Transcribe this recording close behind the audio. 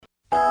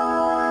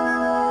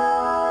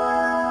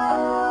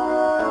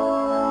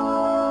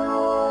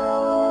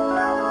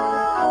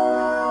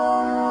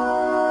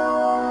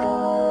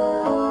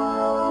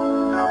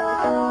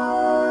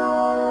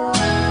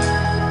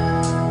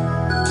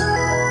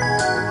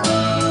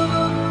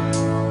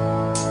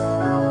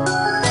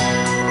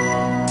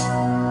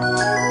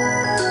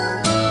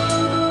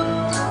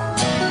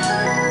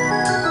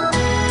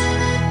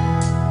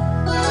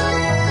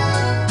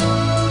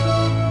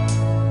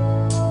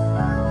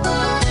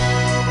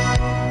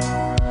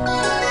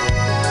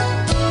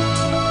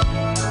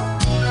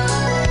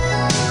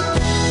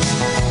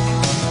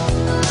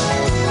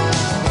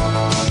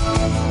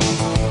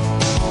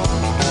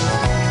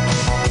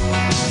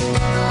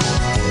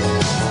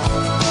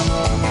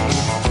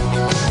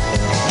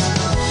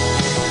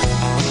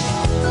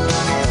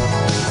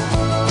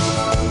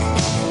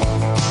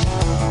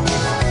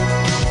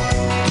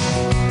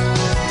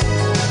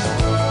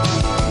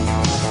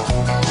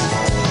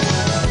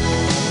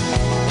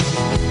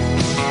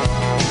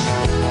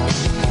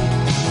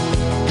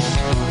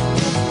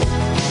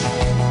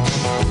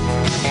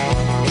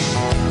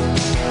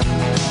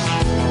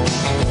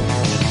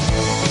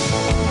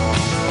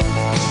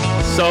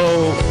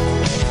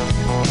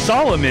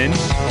Solomon,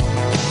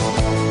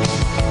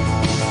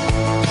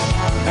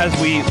 as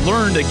we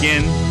learned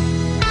again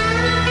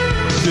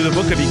through the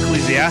book of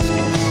Ecclesiastes,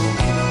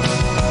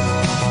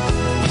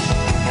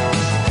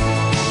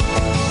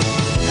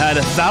 had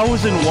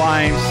 1,000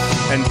 wives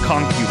and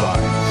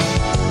concubines.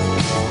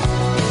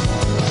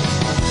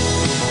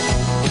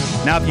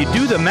 Now, if you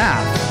do the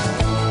math,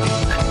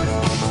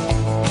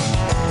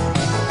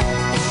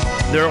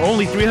 there are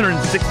only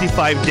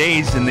 365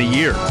 days in the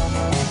year.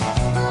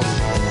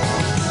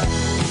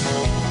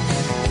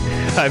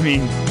 I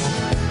mean,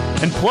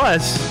 and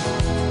plus,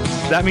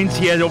 that means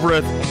he had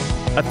over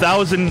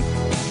 1,000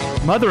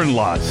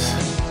 mother-in-laws.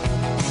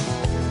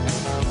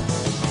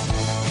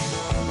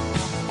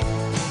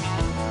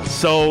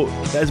 So,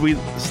 as we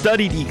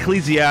studied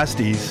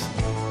Ecclesiastes,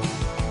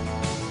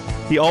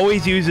 he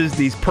always uses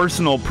these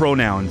personal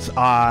pronouns,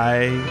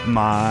 I,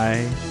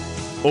 my,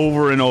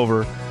 over and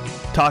over,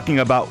 talking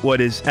about what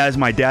is, as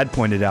my dad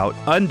pointed out,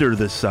 under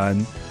the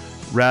sun,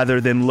 rather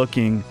than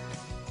looking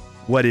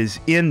what is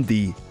in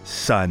the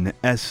sun,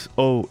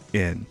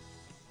 S-O-N.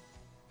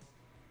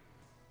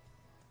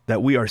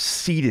 That we are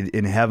seated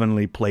in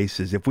heavenly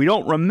places. If we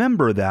don't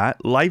remember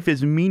that, life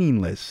is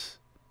meaningless.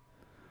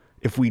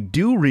 If we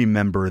do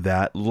remember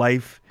that,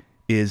 life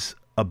is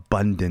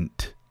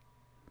abundant.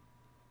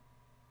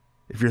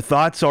 If your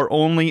thoughts are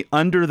only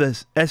under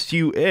the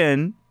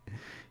S-U-N,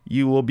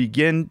 you will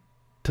begin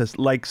to,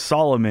 like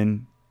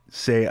Solomon,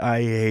 say,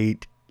 I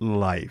hate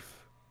life.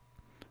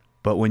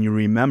 But when you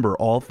remember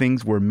all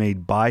things were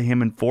made by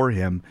him and for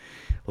him,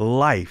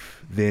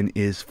 life then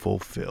is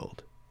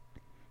fulfilled.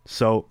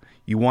 So,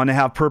 you want to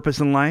have purpose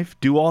in life?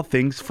 Do all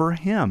things for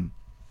him.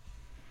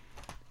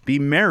 Be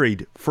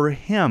married for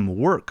him.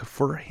 Work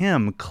for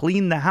him.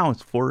 Clean the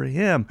house for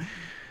him.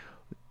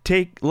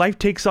 Life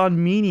takes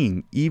on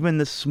meaning. Even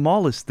the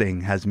smallest thing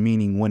has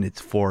meaning when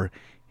it's for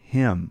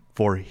him,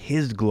 for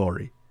his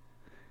glory.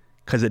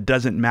 Because it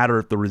doesn't matter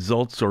if the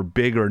results are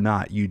big or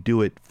not. You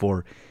do it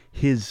for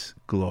his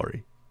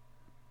glory.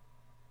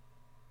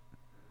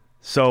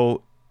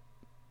 So,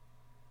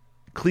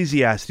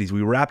 Ecclesiastes,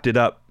 we wrapped it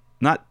up,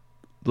 not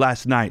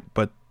last night,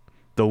 but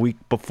the week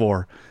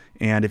before.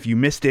 And if you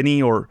missed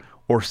any or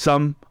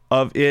some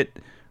of it,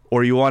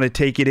 or you want to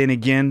take it in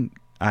again,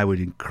 I would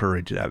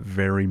encourage that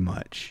very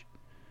much.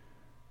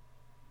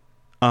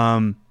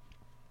 Last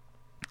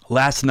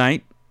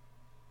night,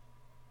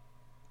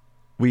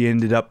 we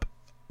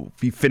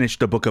finished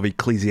the book of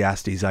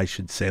Ecclesiastes, I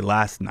should say,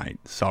 last night.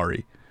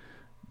 Sorry.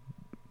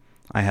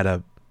 I had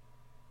a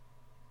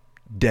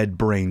dead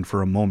brain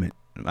for a moment.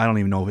 I don't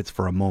even know if it's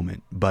for a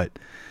moment, but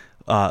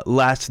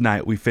last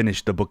night we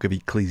finished the book of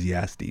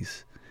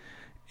Ecclesiastes.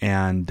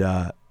 And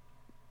the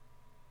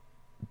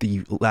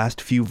last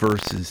few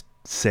verses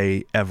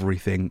say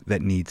everything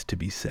that needs to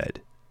be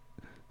said.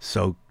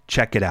 So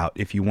check it out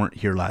if you weren't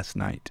here last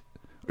night.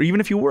 Or even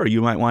if you were,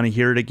 you might want to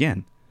hear it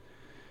again.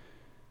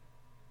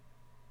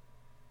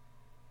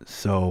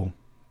 So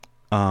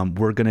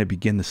we're going to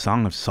begin the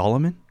Song of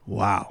Solomon.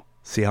 Wow.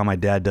 See how my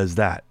dad does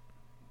that.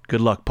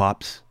 Good luck,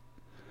 Pops.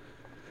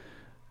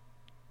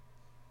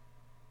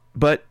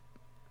 But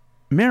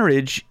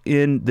marriage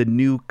in the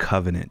new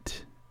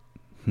covenant.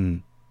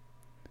 When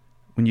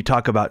you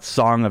talk about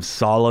Song of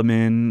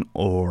Solomon,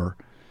 or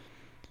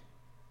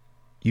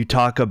you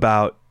talk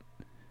about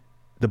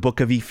the book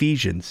of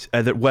Ephesians,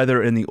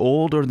 whether in the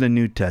Old or the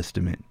New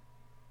Testament,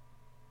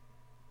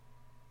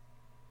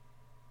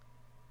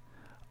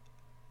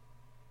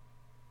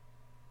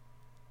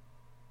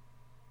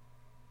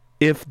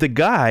 if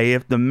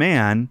the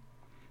man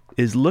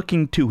is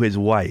looking to his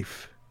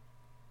wife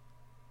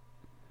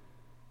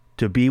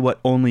to be what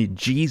only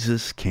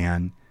Jesus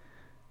can,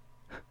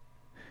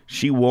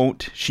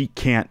 she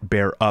can't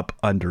bear up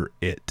under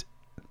it.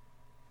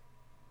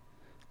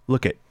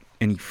 Look at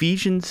in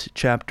Ephesians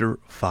chapter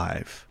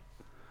 5.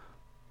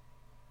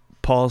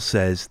 Paul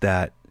says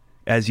that,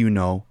 as you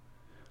know,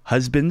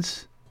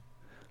 husbands,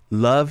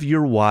 love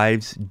your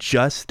wives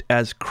just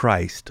as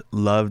Christ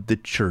loved the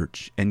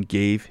church and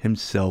gave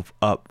himself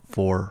up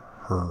for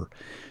her,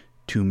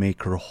 to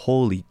make her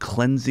holy,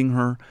 cleansing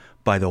her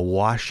by the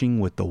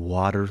washing with the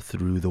water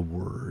through the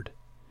word,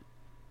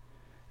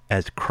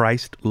 as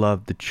Christ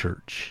loved the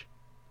church.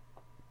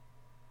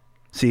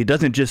 See, it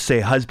doesn't just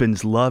say,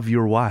 husbands, love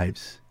your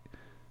wives,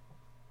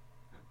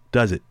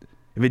 does it?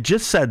 If it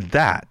just said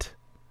that,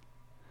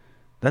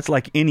 that's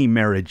like any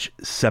marriage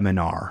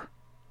seminar.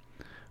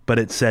 But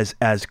it says,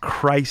 as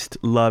Christ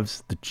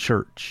loves the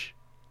church.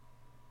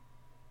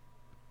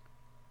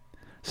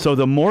 So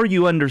the more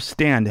you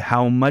understand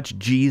how much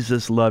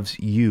Jesus loves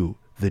you,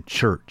 the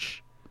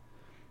church,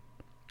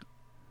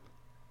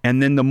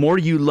 and then the more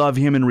you love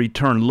him in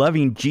return,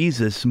 loving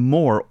Jesus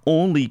more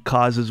only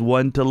causes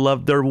one to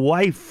love their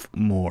wife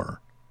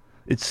more.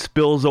 It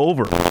spills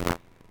over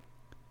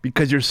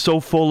because you're so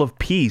full of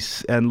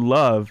peace and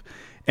love,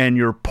 and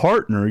your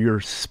partner, your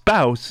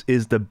spouse,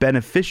 is the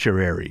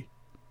beneficiary.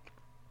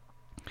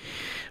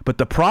 But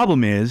the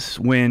problem is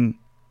when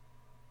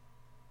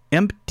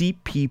empty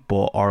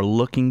people are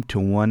looking to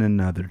one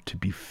another to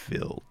be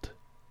filled.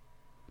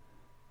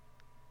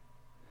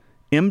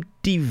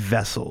 Empty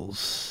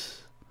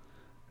vessels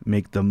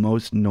make the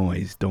most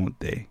noise, don't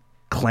they?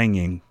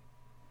 Clanging.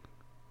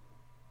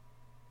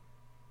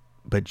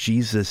 But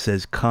Jesus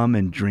says, come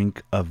and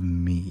drink of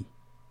me.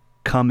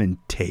 Come and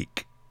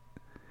take.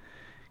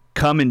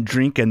 Come and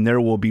drink, and there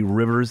will be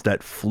rivers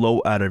that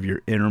flow out of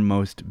your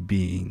innermost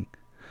being.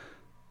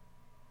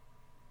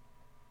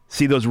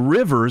 See, those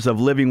rivers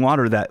of living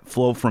water that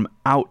flow from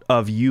out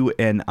of you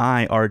and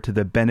I are to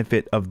the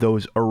benefit of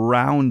those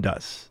around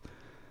us,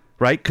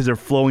 right? Because they're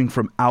flowing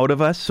from out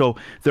of us. So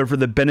they're for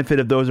the benefit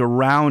of those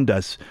around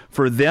us,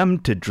 for them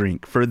to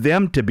drink, for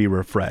them to be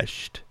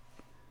refreshed.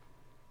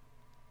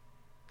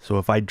 So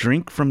if I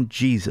drink from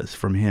Jesus,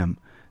 from him,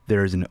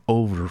 there is an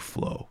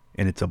overflow,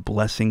 and it's a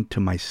blessing to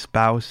my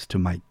spouse, to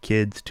my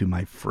kids, to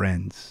my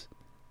friends.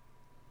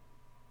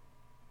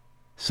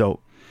 So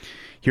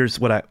here's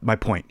my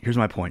point. Here's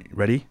my point.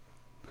 Ready?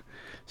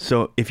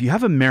 So if you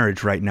have a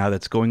marriage right now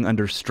that's going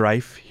under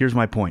strife, here's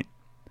my point.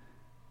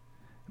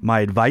 My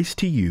advice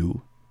to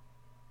you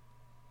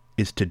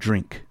is to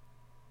drink.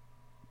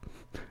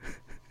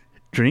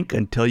 Drink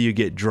until you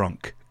get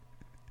drunk.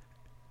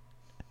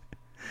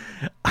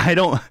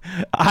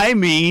 I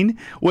mean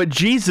what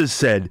Jesus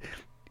said.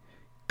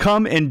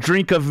 Come and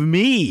drink of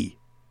me,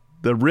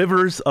 the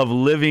rivers of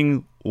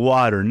living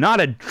water. Not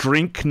a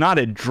drink, not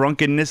a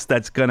drunkenness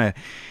that's going to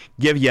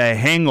give you a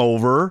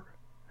hangover.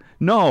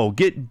 No,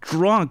 get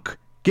drunk.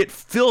 Get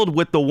filled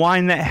with the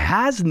wine that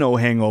has no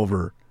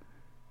hangover.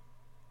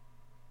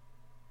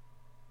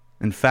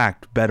 In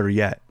fact, better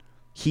yet,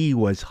 he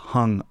was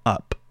hung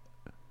up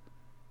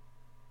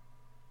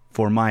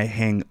for my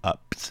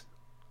hang-ups.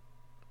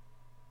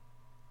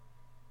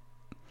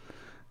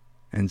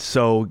 And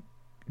so,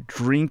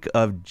 drink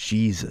of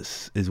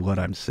Jesus is what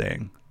I'm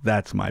saying.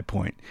 That's my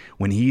point.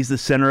 When he's the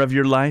center of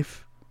your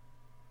life,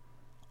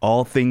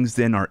 all things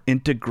then are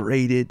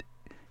integrated,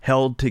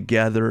 held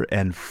together,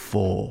 and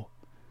full.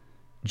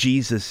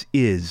 Jesus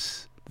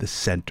is the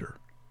center.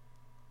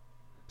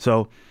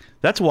 So,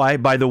 that's why,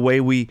 by the way,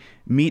 we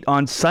meet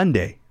on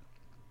Sunday.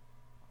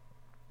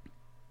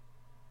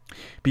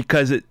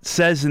 Because it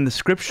says in the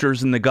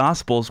scriptures, in the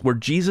Gospels, where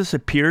Jesus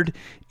appeared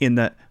in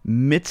the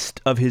midst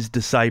of his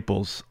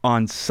disciples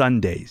on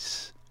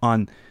Sundays,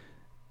 on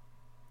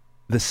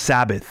the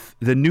Sabbath,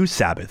 the new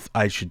Sabbath,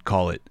 I should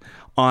call it.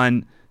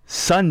 On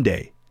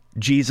Sunday,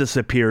 Jesus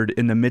appeared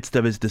in the midst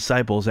of his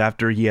disciples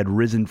after he had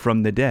risen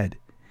from the dead.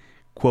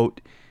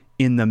 Quote,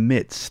 in the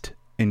midst,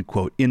 end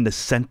quote, in the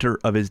center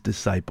of his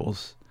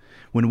disciples.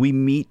 When we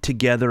meet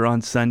together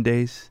on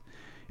Sundays,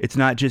 it's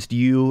not just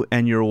you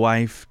and your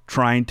wife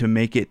trying to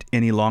make it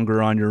any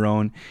longer on your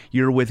own.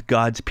 You're with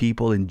God's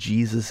people, and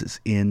Jesus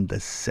is in the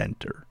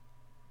center.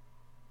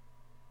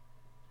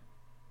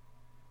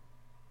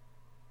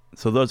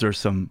 So those are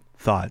some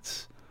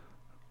thoughts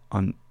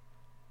on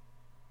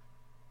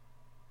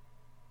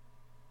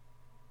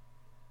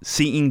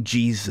seeing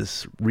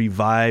Jesus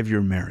revive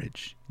your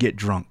marriage. Get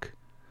drunk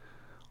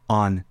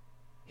on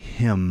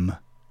him.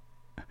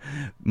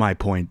 My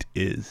point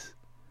is,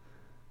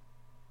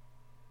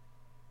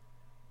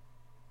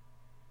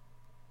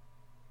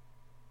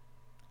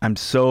 I'm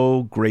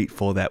so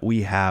grateful that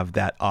we have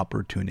that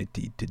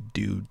opportunity to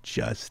do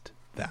just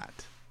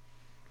that.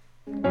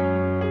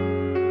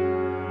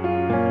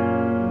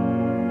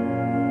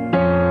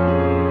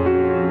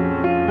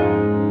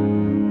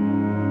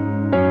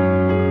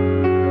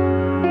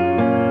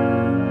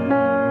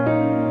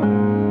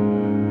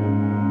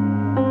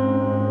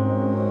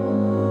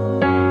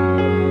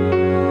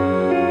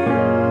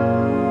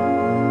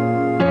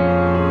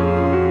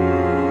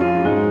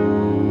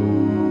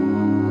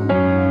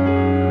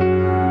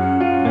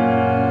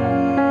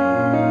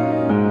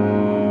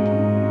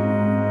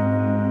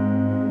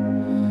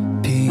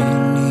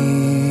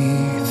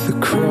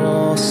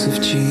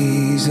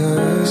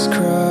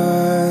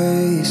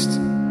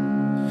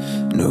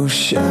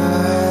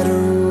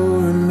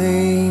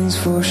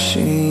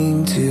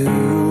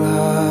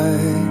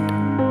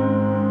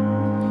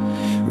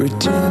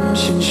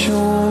 Redemption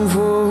shown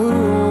for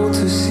all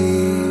to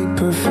see.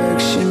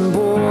 Perfection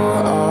bore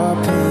our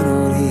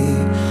penalty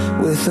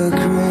with a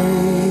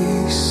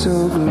grace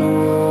so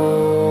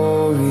glorious.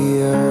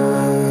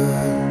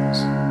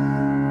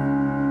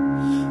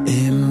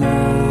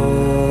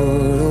 Immortal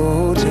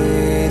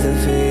day the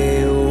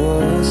veil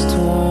was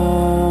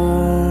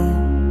torn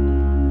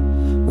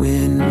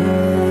when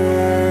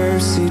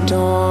mercy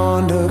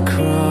donned a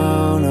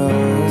crown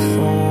of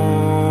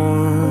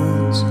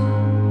thorns.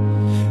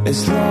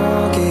 As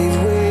law gave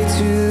way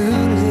to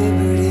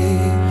liberty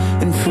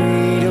and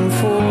freedom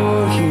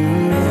for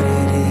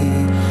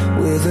humanity,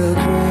 with a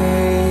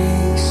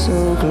grace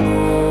so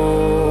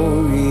glorious.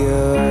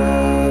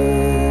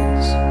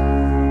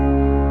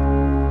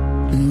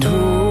 And oh,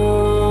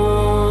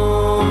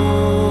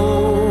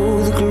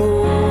 the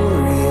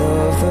glory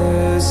of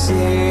the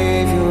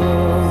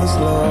Savior's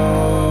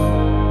love,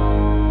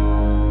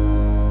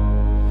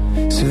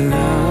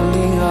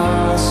 surrounding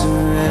our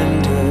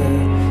surrender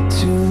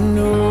to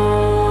know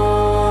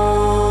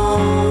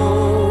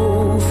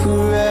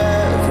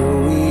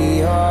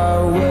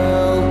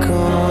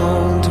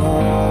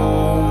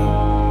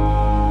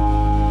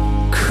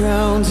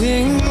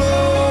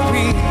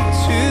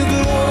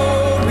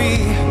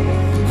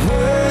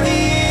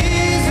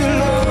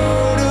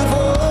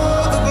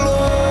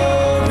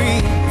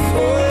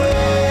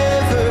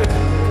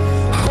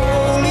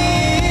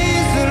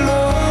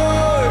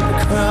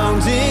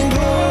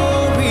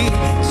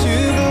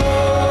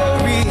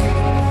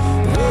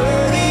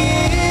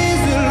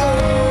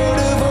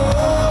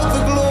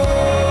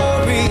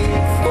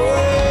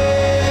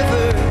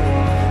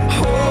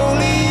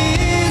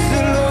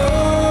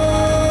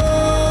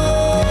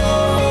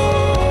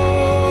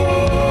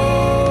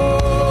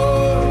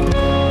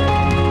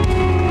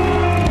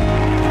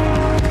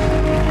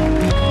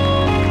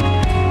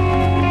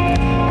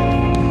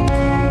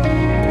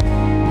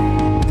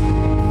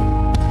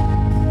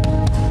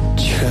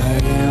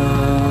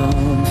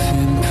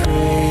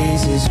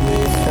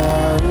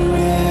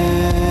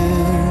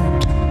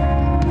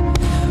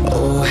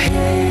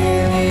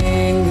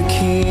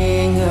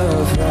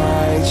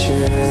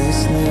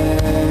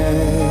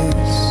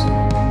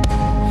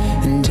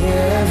and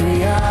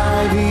every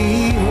eye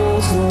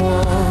beholds the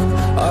one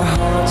our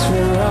hearts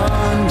were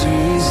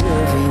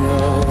undeserving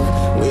of,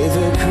 with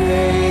a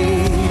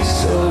grace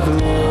so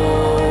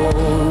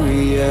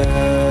glorious.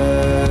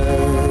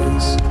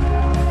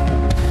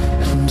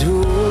 And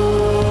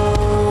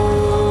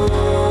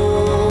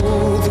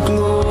the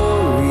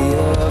glory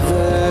of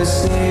the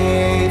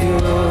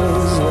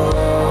Savior's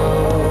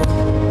love,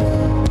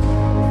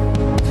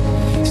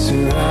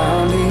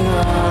 surrounding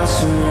our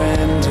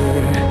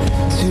surrender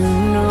to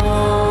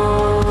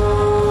know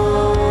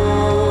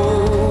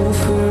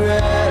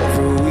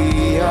forever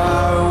we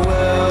are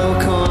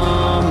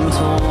welcomed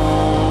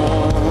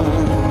home.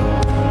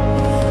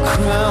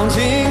 Crowned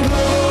in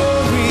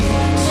glory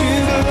to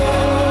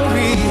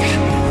glory,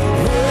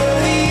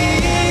 worthy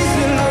is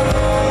the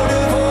Lord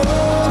of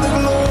all the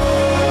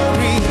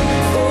glory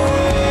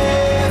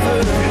forever.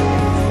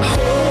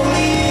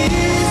 Holy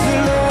is the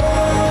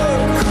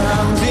Lord,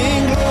 crowned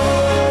in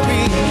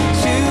glory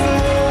to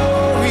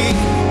glory,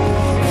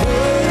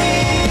 worthy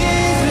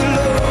is the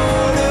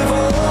Lord of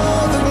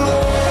all the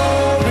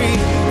glory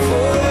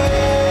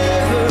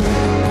forever.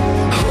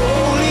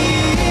 Holy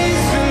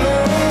is the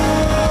Lord.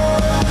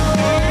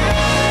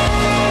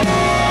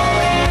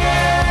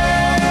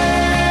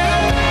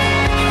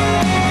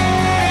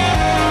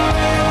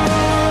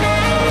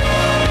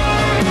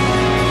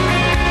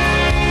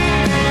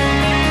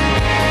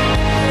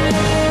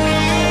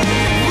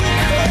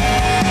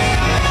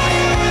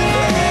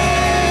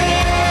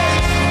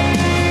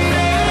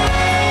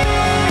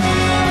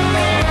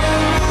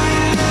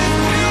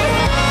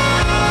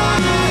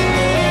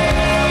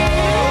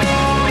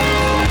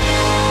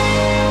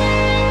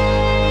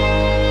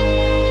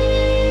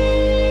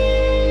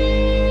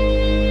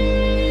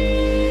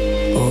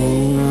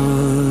 Oh,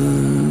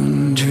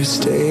 wondrous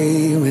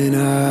day when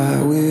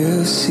I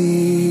will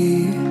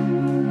see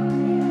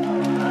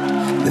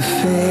the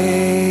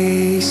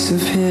face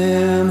of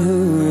Him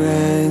who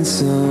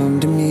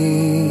ransomed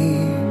me.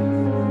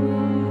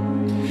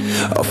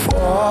 I'll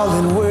fall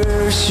and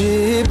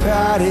worship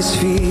at His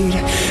feet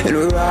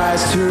and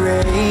rise to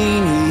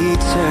reign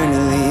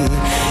eternally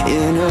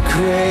in a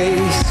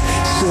grace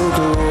so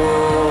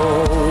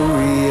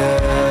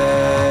glorious.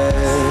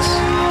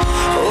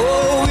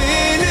 Oh,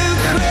 in a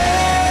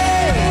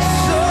grace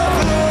so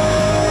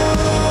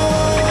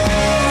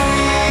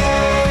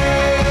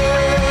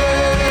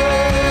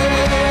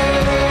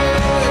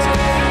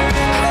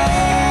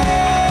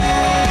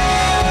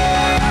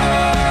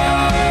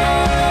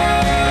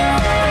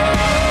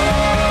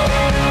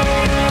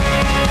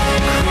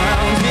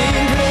crowned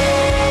in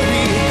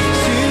glory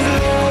to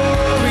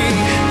glory,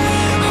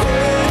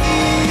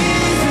 holy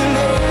is the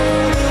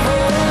Lord of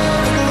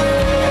all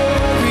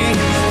glory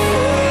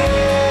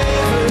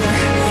forever.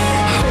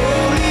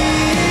 Holy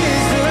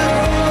is the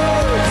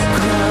Lord,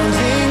 crowned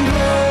in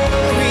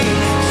glory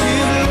to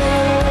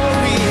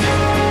glory,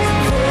 worthy is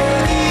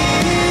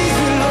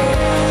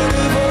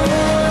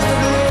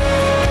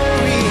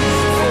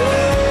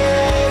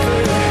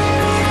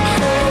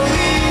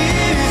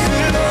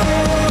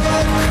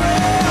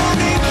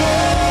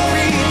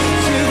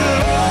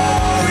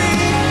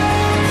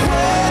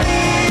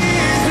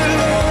the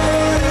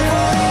Lord of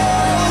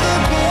all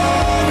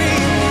glory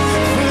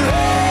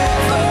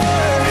forever.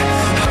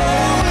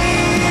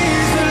 Holy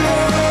is the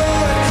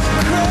Lord,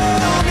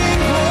 crowned in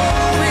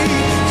glory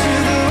to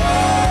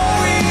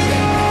glory,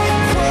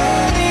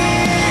 worthy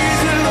is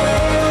the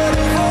Lord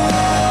of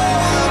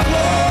all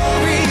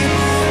glory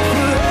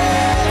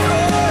forever.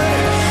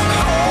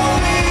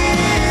 Holy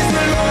is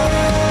the Lord, crowned in glory to glory, worthy is the Lord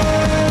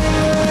of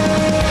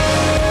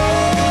all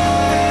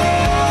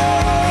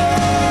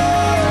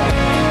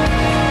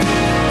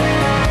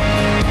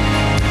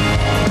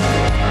glory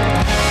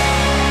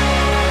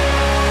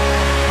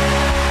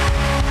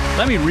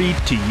Let me read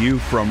to you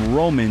from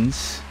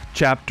Romans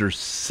chapter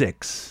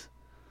 6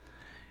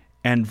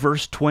 and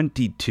verse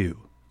 22.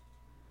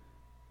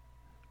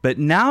 But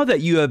now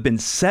that you have been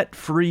set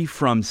free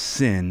from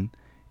sin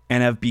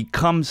and have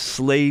become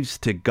slaves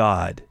to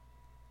God,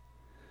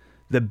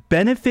 the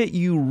benefit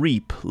you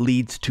reap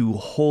leads to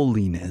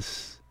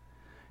holiness,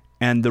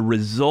 and the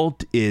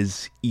result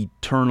is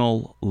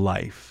eternal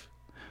life.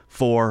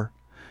 For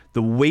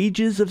the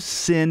wages of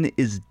sin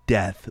is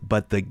death,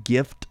 but the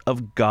gift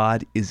of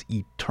God is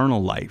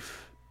eternal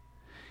life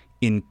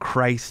in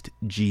Christ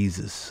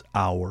Jesus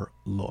our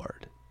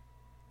Lord.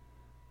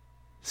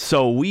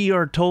 So we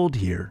are told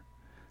here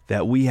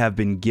that we have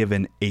been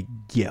given a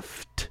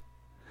gift,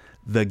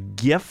 the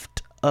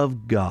gift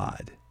of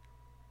God.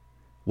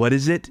 What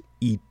is it?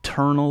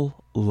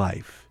 Eternal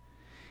life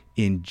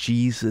in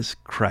Jesus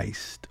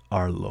Christ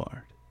our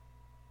Lord.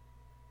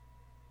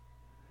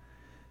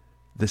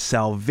 The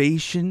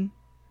salvation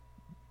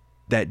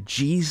that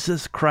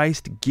Jesus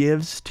Christ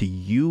gives to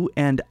you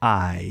and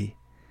I,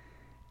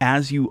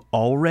 as you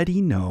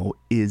already know,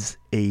 is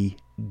a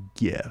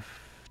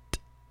gift.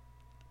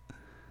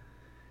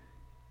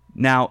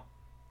 Now,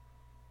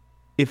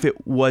 if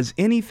it was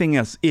anything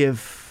else,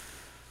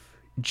 if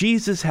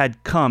Jesus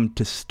had come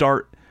to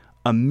start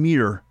a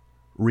mere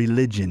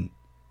religion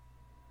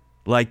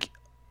like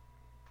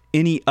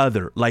any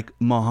other, like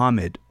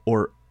Muhammad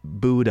or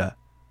Buddha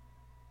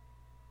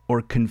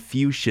or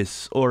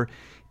Confucius or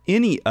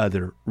any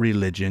other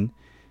religion.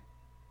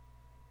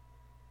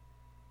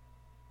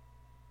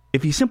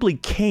 If he simply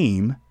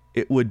came,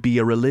 it would be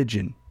a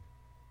religion.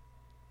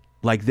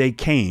 Like they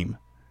came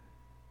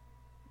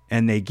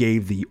and they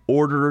gave the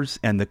orders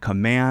and the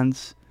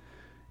commands.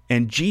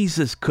 And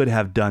Jesus could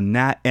have done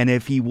that. And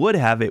if he would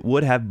have, it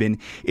would have been,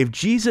 if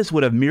Jesus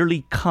would have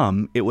merely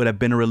come, it would have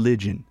been a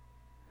religion.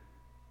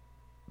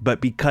 But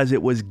because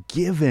it was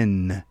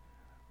given,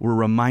 we're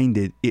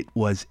reminded it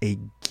was a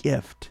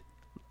gift.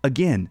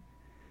 Again,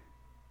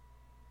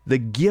 the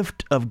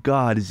gift of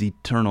God is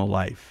eternal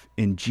life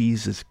in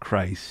Jesus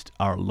Christ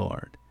our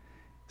Lord.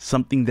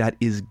 Something that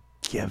is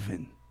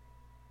given.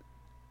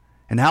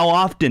 And how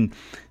often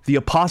the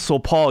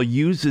Apostle Paul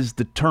uses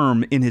the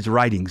term in his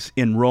writings,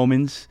 in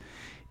Romans,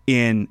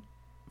 in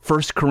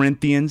 1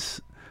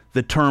 Corinthians,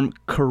 the term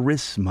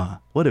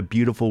charisma. What a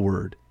beautiful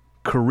word.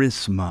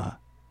 Charisma.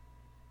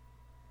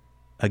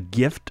 A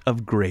gift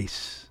of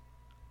grace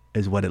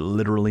is what it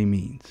literally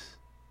means.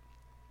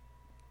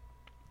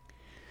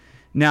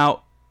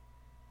 Now,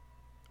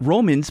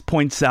 Romans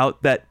points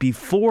out that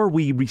before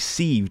we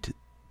received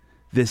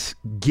this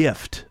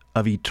gift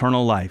of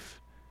eternal life,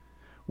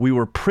 we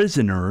were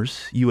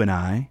prisoners, you and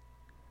I,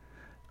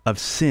 of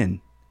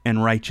sin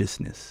and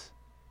righteousness.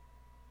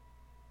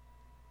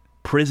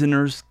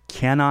 Prisoners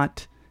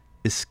cannot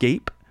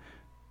escape.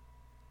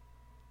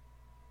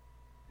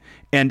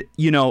 And,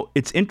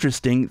 it's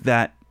interesting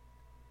that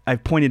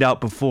I've pointed out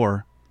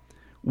before,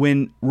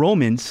 when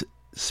Romans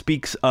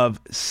speaks of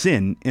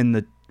sin in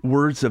the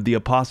words of the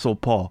Apostle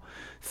Paul,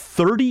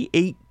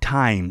 38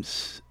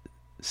 times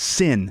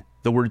sin,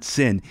 the word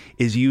sin,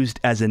 is used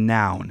as a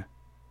noun.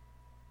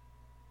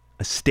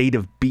 A state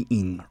of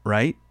being,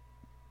 right?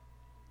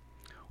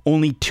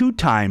 Only 2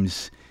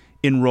 times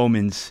in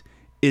Romans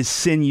is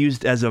sin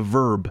used as a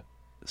verb,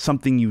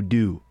 something you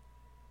do.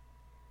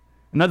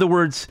 In other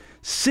words,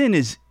 sin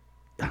is,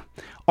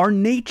 our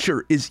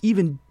nature is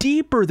even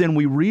deeper than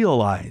we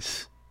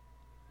realize.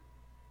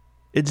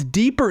 It's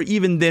deeper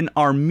even than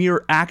our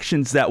mere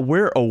actions that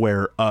we're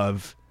aware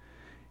of.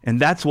 And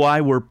that's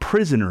why we're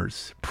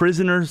prisoners.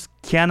 Prisoners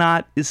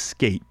cannot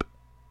escape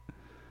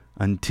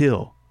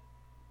until,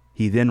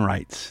 he then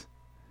writes,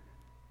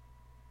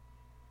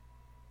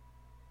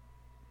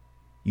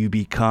 you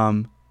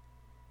become,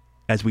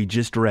 as we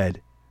just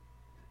read,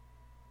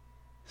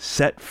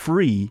 set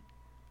free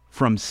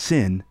from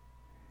sin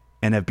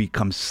and have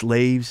become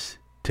slaves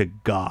to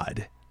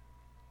God.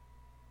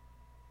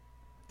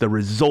 The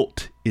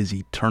result is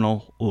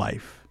eternal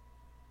life.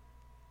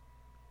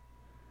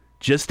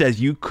 Just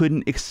as you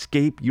couldn't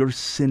escape your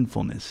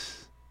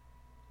sinfulness.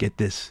 Get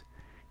this,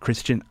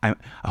 Christian, I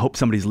hope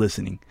somebody's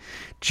listening.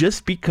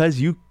 Just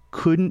as you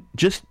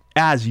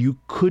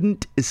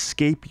couldn't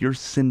escape your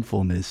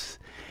sinfulness,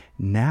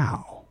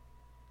 now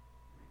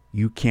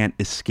you can't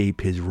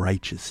escape his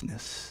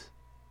righteousness.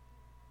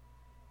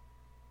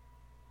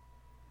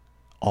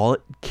 All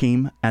it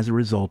came as a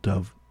result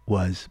of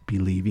was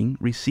believing,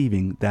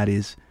 receiving, that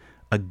is,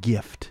 a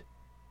gift.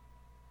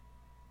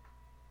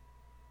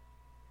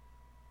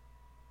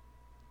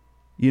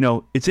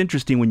 It's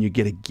interesting when you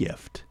get a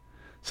gift.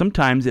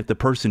 Sometimes if the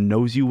person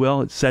knows you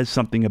well, it says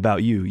something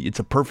about you. It's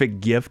a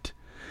perfect gift,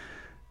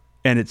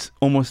 and it's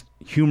almost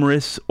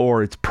humorous,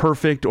 or it's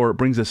perfect, or it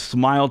brings a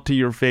smile to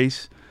your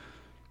face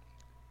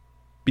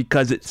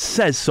because it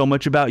says so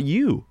much about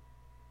you.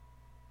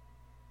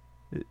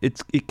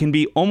 It can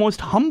be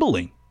almost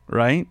humbling,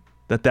 right?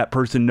 That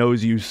person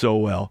knows you so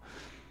well.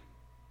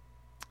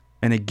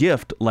 And a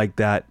gift like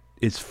that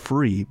is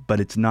free, but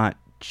it's not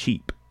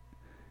cheap.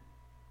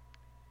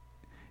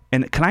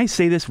 And can I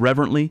say this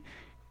reverently?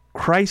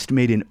 Christ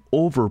made an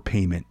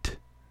overpayment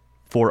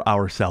for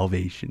our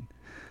salvation.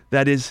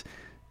 That is,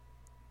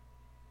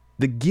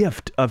 the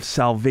gift of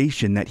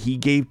salvation that he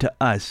gave to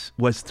us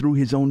was through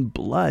his own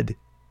blood.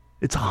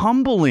 It's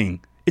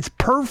humbling. It's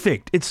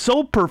perfect. It's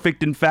so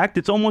perfect, in fact,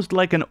 it's almost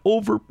like an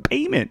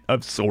overpayment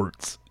of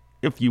sorts,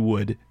 if you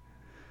would.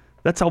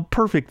 That's how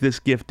perfect this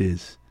gift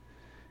is.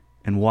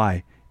 And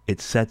why?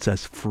 It sets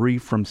us free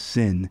from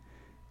sin,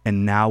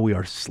 and now we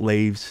are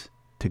slaves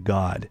to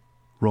God.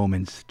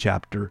 Romans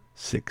chapter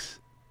 6,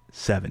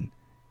 7,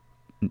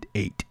 and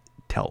 8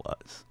 tell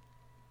us.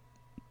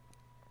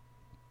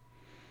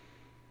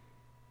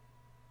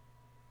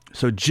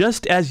 So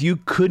just as you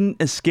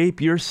couldn't escape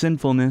your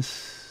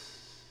sinfulness,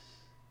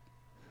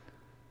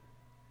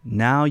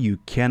 now you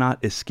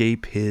cannot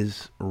escape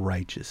his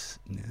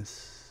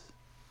righteousness.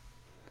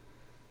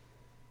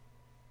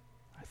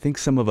 I think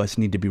some of us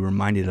need to be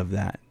reminded of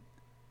that.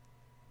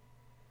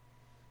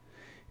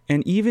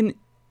 And even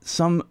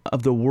some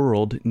of the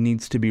world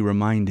needs to be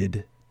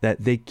reminded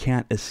that they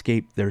can't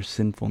escape their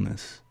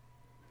sinfulness.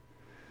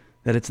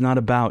 That it's not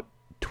about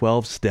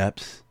 12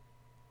 steps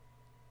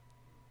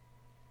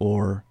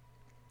or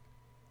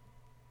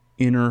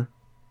inner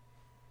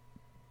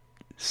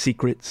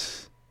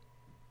secrets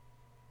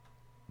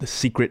The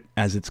Secret,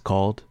 as it's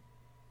called,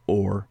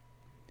 or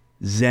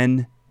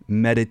Zen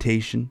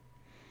meditation.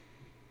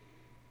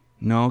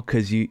 No,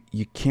 because you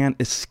can't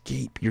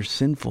escape your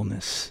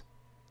sinfulness.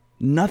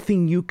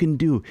 Nothing you can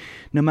do,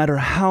 no matter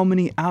how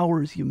many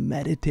hours you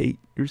meditate,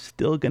 you're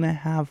still going to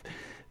have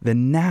the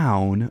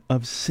noun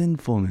of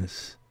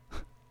sinfulness.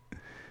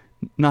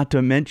 Not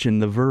to mention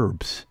the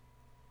verbs.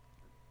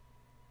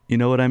 You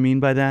know what I mean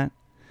by that?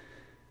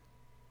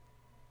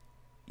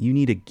 You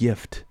need a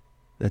gift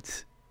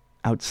that's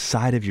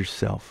outside of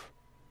yourself.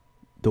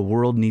 The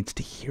world needs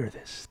to hear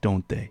this,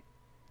 don't they?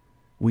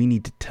 We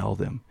need to tell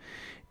them.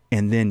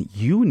 And then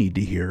you need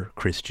to hear,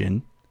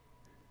 Christian,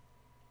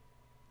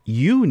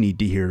 you need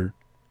to hear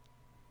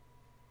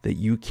that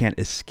you can't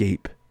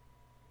escape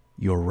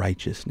your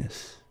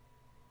righteousness.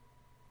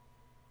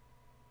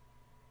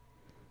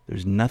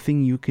 There's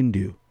nothing you can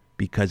do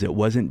because it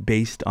wasn't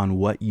based on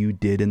what you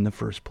did in the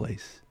first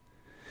place.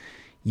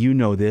 You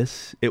know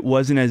this. It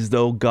wasn't as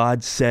though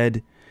God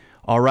said,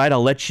 all right,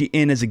 I'll let you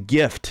in as a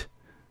gift,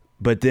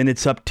 but then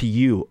it's up to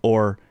you.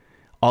 Or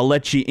I'll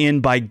let you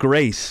in by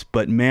grace,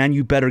 but man,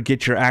 you better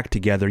get your act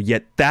together.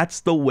 Yet that's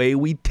the way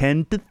we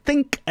tend to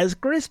think as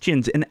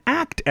Christians and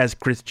act as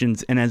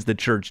Christians and as the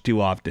church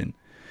too often.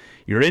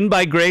 You're in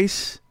by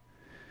grace,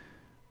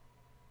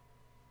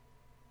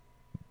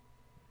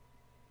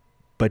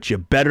 but you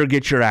better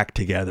get your act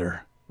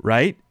together,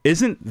 right?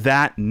 Isn't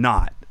that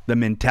not the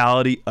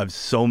mentality of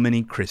so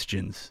many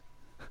Christians?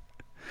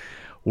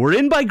 We're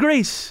in by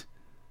grace,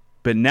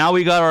 but now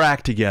we got our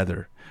act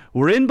together.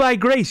 We're in by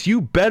grace.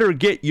 You better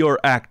get your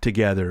act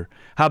together.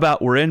 How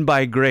about we're in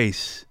by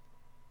grace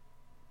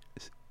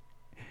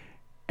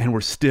and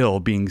we're still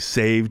being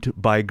saved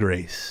by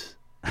grace?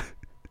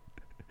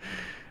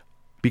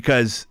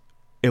 Because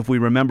if we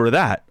remember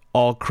that,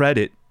 all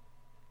credit,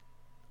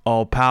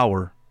 all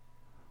power,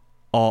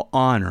 all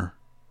honor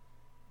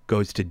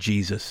goes to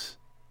Jesus.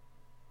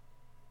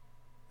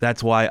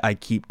 That's why I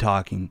keep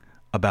talking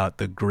about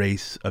the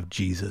grace of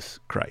Jesus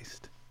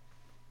Christ.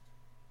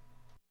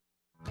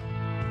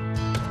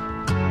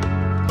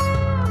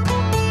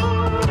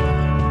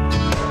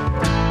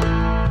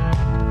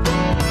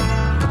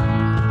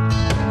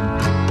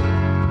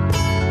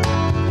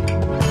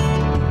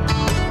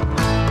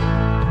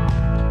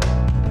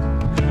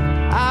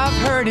 I've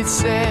heard it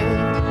said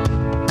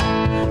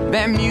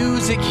that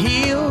music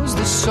heals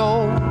the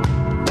soul,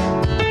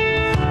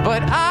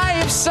 but I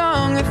have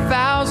sung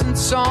 1,000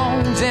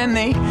 songs and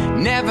they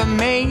never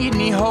made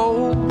me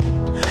whole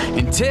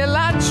until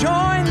I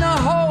joined the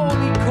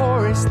holy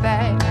chorus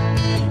that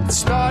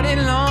started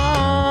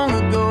long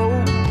ago.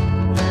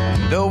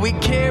 Though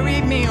it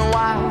carried me a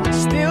while,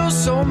 still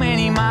so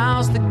many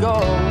miles to go.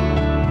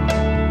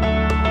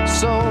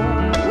 So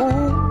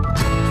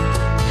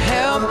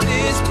help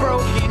this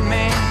broken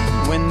man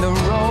when the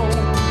road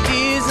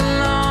is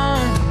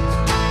long.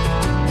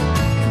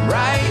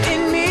 Write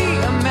in me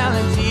a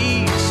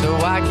melody so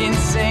I can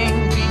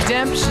sing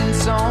redemption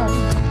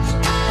songs.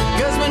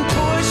 Cause when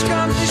push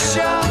comes to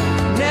shove,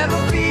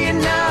 never be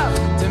enough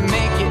to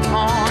make it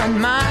on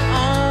my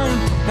own.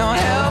 No,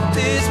 help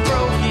this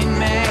broken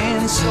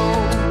man's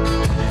soul.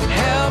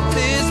 Help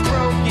this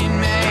broken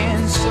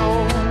man's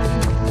soul.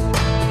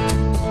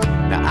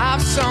 Now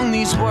I've sung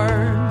these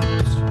words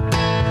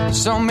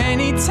so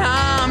many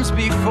times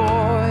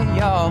before,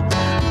 y'all,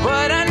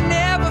 but I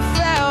never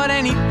felt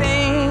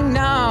anything,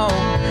 no.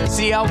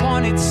 See, I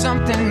wanted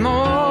something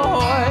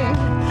more,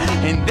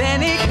 and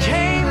then it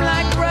came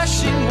like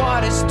rushing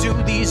waters to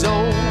these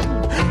old,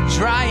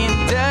 dry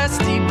and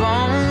dusty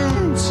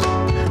bones.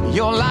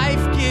 Your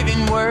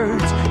life-giving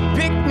words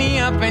pick me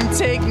up and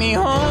take me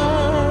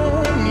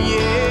home,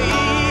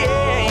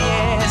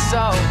 yeah.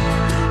 So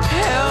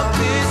help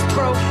this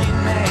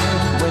broken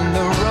man when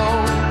the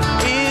road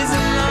is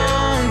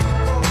long,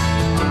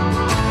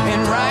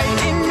 and write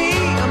in me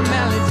a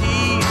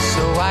melody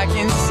so I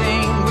can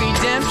sing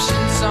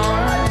redemption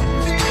songs.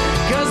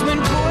 Cause when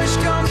push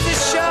comes to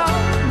shove,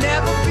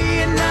 never be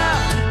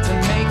enough to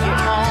make it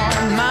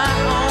on my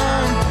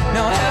own.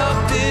 No,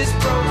 help this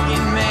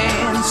broken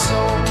man's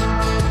soul.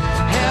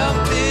 Help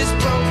this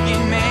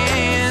broken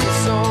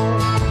man's soul.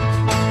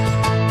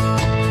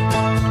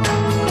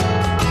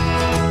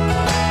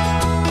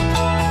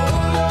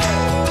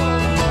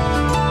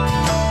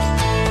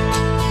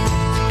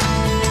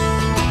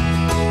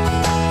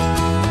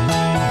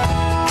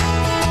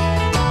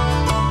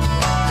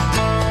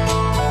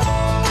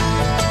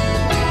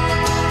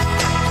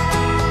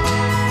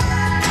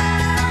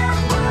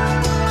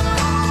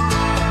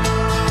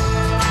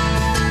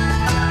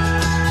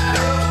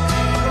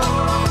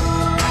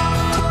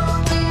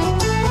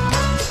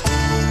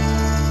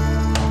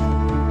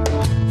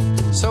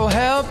 So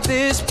help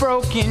this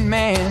broken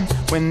man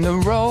when the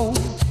road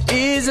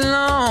is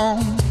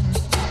long,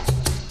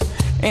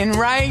 and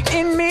write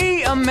in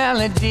me a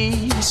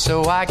melody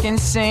so I can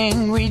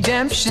sing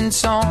redemption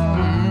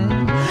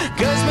song.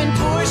 Cause when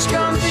push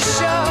comes to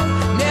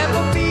shove,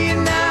 never be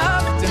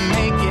enough to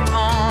make it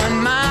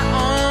on my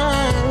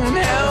own.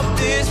 Help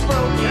this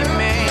broken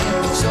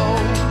man's soul.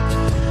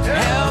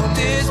 Help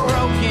this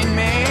broken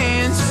man.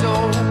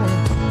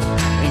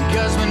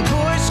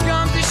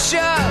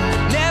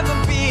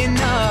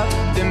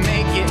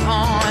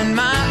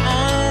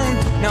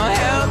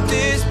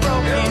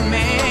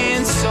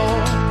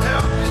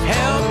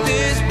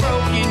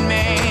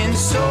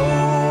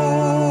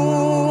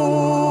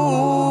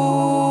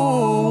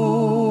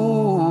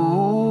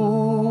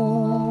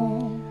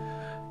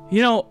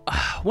 You know,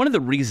 one of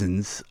the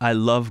reasons I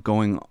love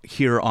going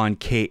here on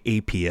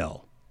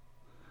KAPL,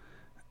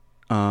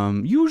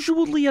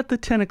 usually at the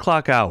 10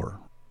 o'clock hour,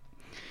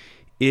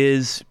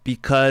 is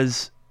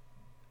because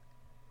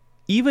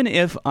even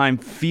if I'm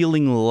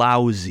feeling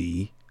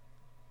lousy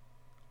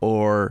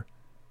or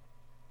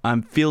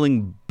I'm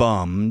feeling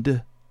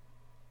bummed,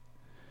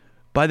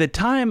 by the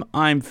time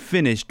I'm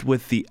finished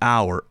with the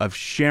hour of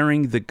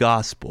sharing the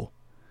gospel,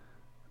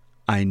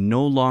 I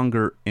no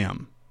longer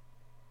am.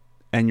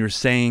 And you're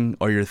saying,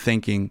 or you're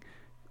thinking,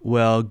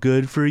 well,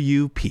 good for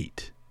you,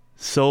 Pete.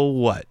 So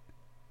what?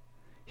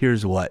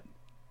 Here's what.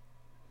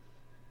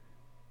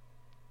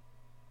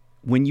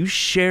 When you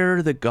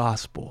share the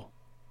gospel,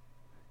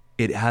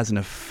 it has an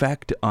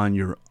effect on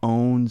your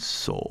own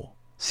soul.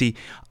 See,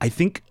 I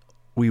think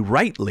we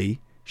rightly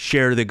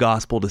share the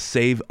gospel to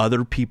save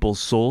other people's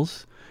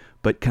souls.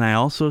 But can I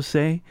also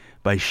say,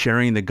 by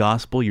sharing the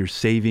gospel, you're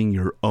saving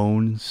your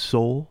own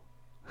soul?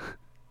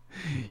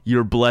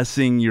 You're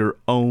blessing your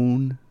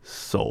own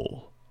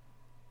soul.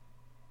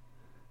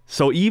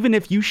 So even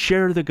if you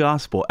share the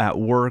gospel at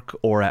work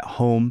or at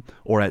home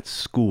or at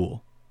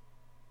school,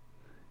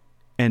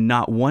 and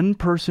not one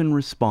person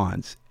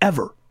responds,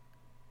 ever,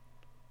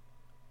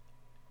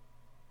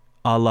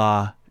 a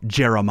la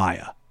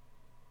Jeremiah,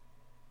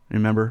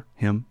 remember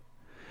him?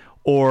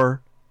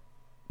 Or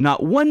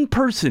not one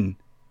person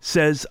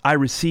says, I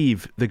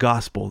receive the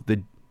gospel,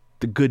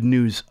 the good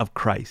news of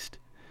Christ.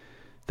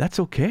 That's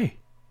okay.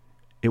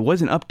 It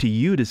wasn't up to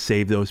you to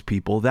save those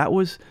people. That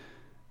was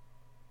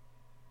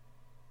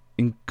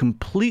in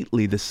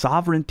completely the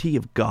sovereignty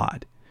of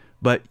God.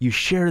 But you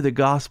share the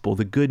gospel,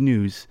 the good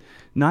news,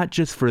 not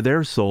just for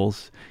their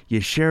souls.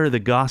 You share the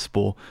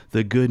gospel,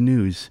 the good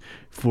news,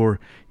 for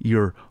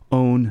your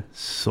own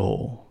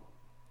soul.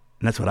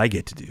 And that's what I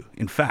get to do.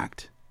 In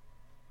fact,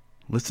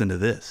 listen to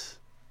this.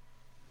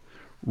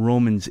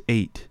 Romans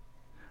 8,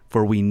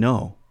 for we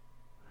know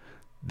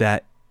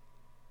that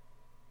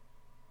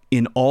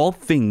in all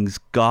things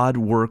God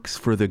works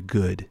for the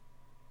good,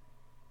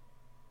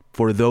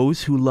 for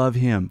those who love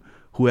him,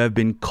 who have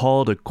been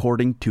called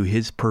according to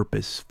his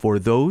purpose. For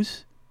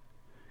those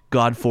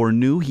God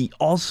foreknew, he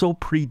also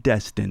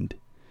predestined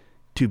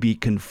to be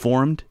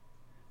conformed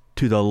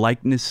to the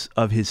likeness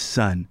of his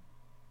Son,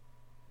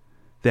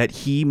 that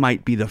he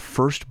might be the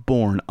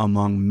firstborn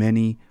among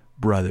many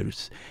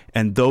brothers.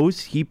 And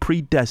those he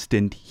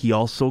predestined, he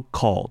also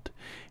called.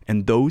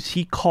 And those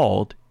he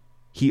called,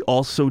 he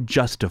also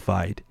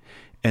justified.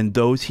 And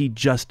those he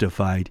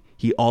justified,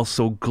 he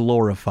also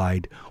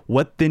glorified.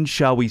 What then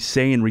shall we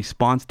say in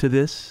response to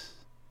this?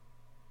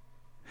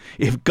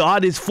 If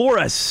God is for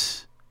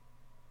us,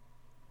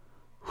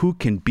 who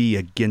can be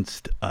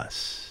against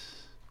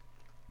us?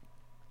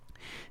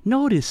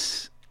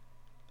 Notice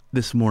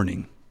this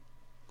morning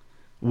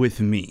with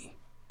me,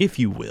 if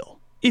you will,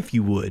 if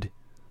you would,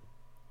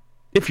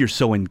 if you're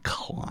so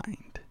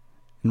inclined.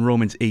 In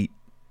Romans 8,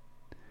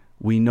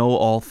 we know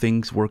all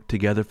things work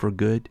together for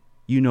good.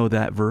 You know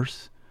that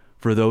verse.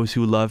 For those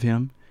who love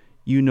him,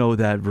 you know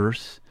that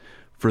verse.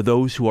 For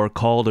those who are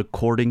called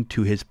according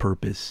to his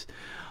purpose.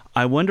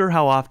 I wonder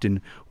how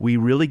often we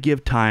really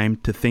give time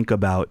to think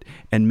about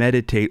and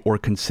meditate or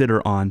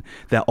consider on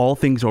that all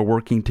things are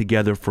working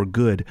together for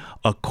good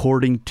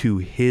according to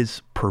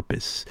his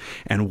purpose.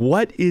 And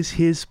what is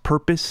his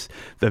purpose?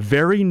 The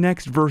very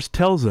next verse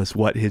tells us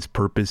what his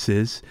purpose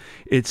is.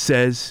 It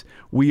says,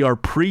 we are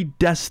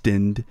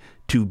predestined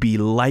to be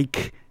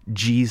like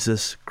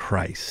Jesus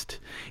Christ.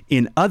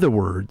 In other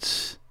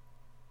words,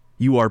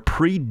 you are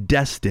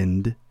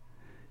predestined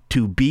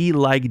to be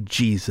like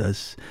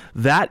Jesus.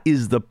 That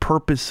is the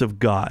purpose of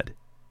God.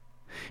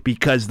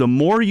 Because the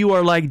more you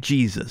are like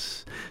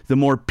Jesus, the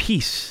more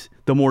peace,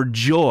 the more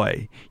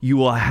joy you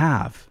will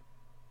have.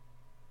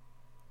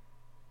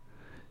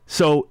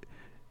 So,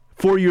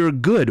 for your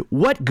good,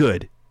 what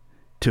good?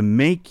 To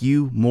make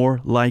you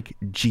more like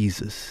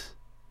Jesus.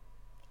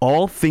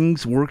 All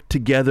things work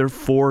together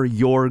for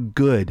your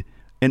good.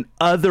 In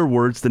other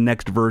words, the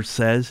next verse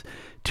says,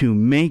 to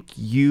make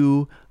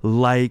you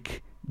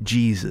like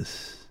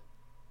Jesus.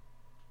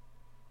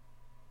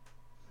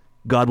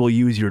 God will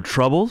use your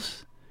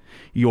troubles,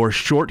 your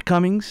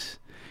shortcomings.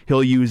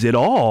 He'll use it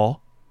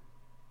all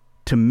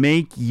to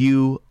make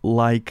you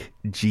like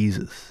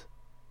Jesus.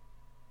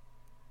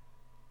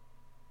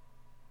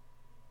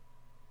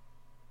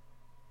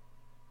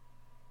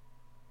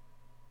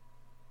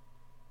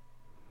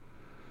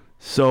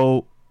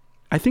 So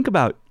I think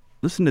about,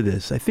 listen to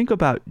this, I think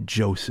about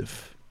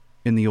Joseph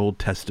in the Old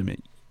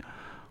Testament.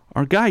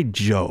 Our guy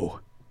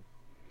Joe,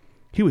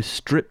 he was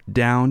stripped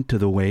down to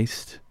the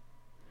waist,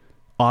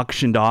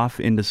 auctioned off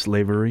into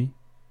slavery.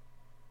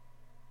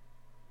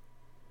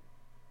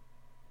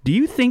 Do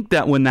you think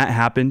that when that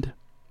happened,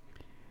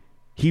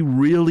 he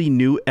really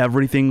knew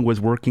everything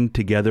was working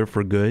together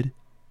for good?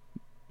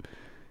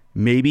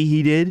 Maybe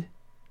he did.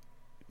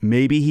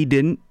 Maybe he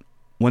didn't.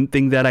 One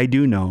thing that I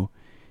do know,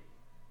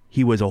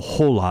 he was a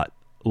whole lot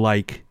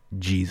like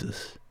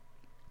Jesus.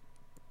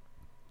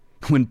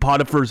 When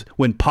Potiphar's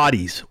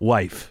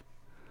wife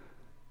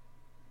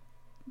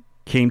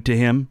came to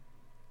him.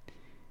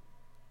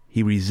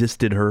 He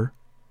resisted her.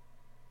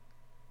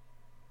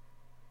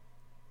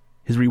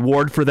 His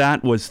reward for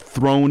that was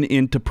thrown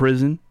into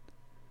prison.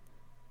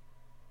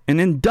 And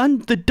in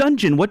the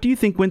dungeon, what do you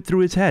think went through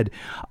his head?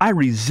 I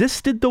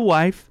resisted the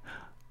wife.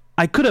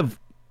 I could have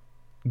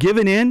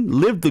given in,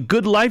 lived the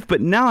good life, but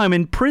now I'm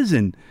in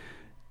prison.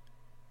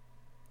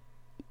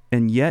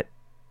 And yet,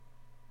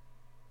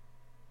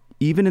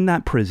 even in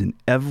that prison,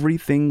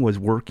 everything was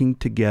working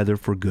together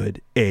for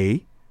good.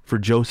 A, for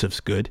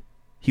Joseph's good.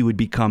 He would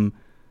become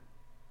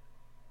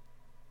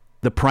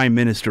the prime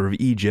minister of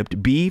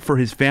Egypt. B, for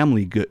his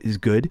family is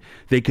good.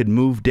 They could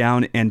move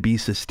down and be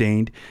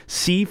sustained.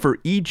 C, for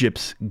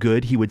Egypt's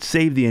good. He would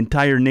save the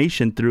entire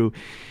nation through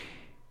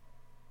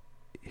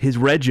his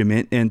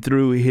regiment and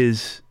through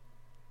his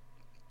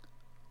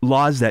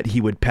laws that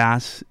he would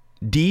pass.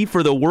 D,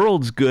 for the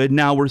world's good.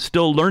 Now we're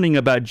still learning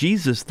about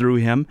Jesus through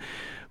him.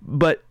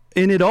 But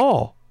in it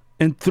all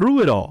and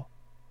through it all,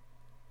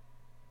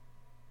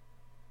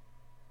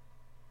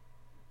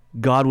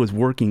 God was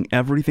working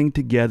everything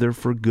together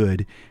for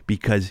good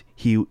because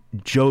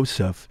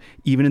Joseph,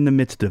 even in the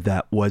midst of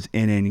that, was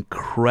an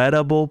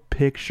incredible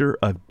picture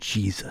of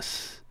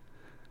Jesus.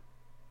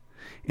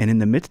 And in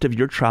the midst of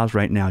your trials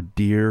right now,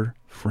 dear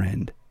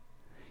friend,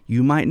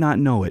 you might not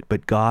know it,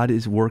 but God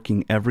is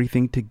working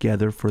everything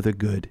together for the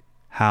good.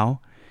 How?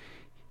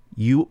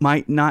 You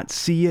might not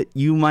see it.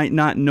 You might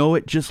not know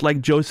it, just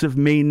like Joseph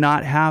may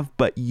not have,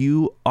 but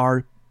you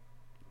are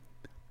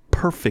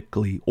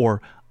perfectly,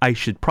 or I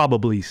should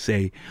probably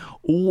say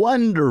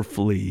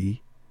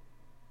wonderfully,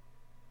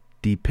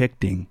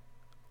 depicting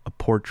a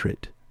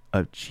portrait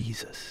of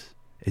Jesus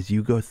as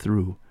you go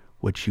through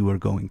what you are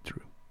going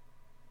through.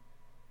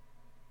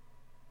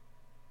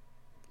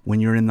 When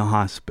you're in the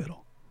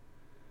hospital,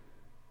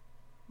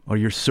 or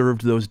you're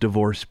served those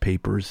divorce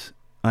papers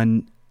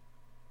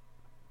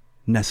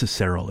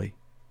unnecessarily,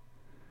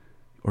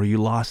 or you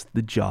lost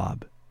the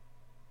job,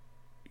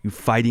 you're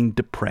fighting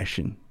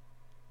depression,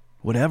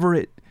 whatever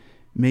it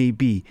may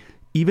be,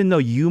 even though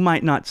you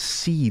might not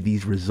see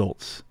these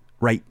results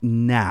right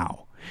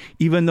now,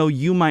 even though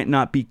you might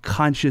not be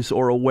conscious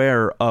or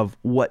aware of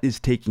what is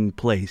taking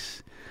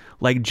place,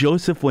 like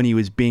Joseph when he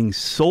was being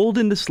sold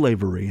into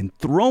slavery and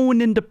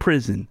thrown into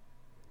prison,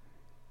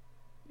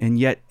 and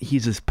yet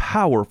he's this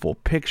powerful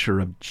picture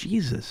of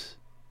Jesus.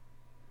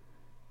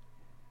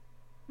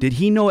 Did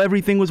he know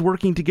everything was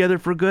working together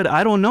for good?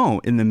 I don't know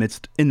in the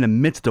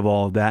midst of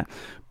all of that,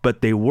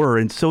 but they were.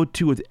 And so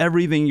too with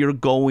everything you're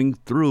going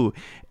through.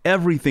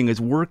 Everything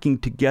is working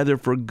together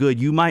for good.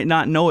 You might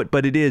not know it,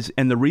 but it is.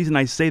 And the reason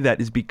I say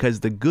that is because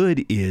the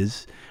good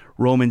is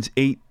Romans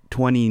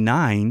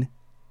 8:29.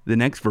 The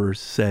next verse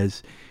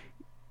says,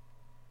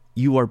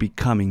 you are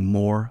becoming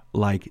more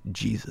like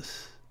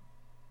Jesus.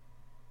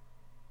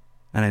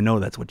 And I know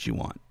that's what you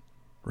want,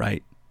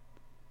 right?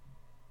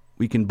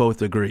 We can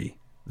both agree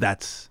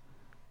that's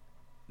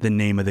the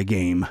name of the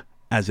game,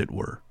 as it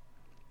were.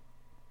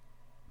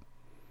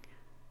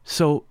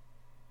 So,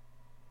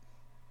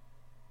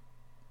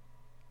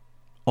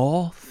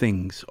 all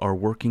things are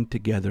working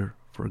together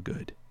for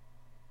good.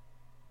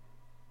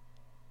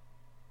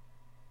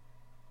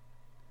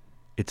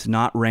 It's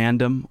not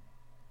random.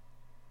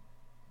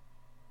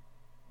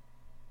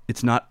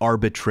 It's not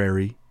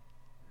arbitrary.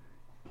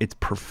 It's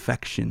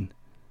perfection.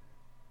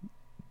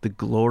 The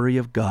glory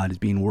of God is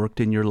being worked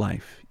in your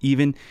life.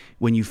 Even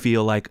when you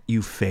feel like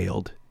you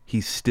failed,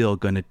 He's still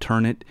going to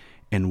turn it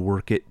and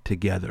work it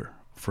together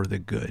for the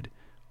good,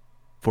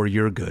 for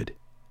your good.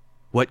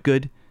 What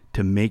good?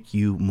 To make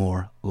you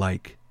more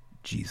like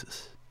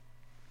Jesus.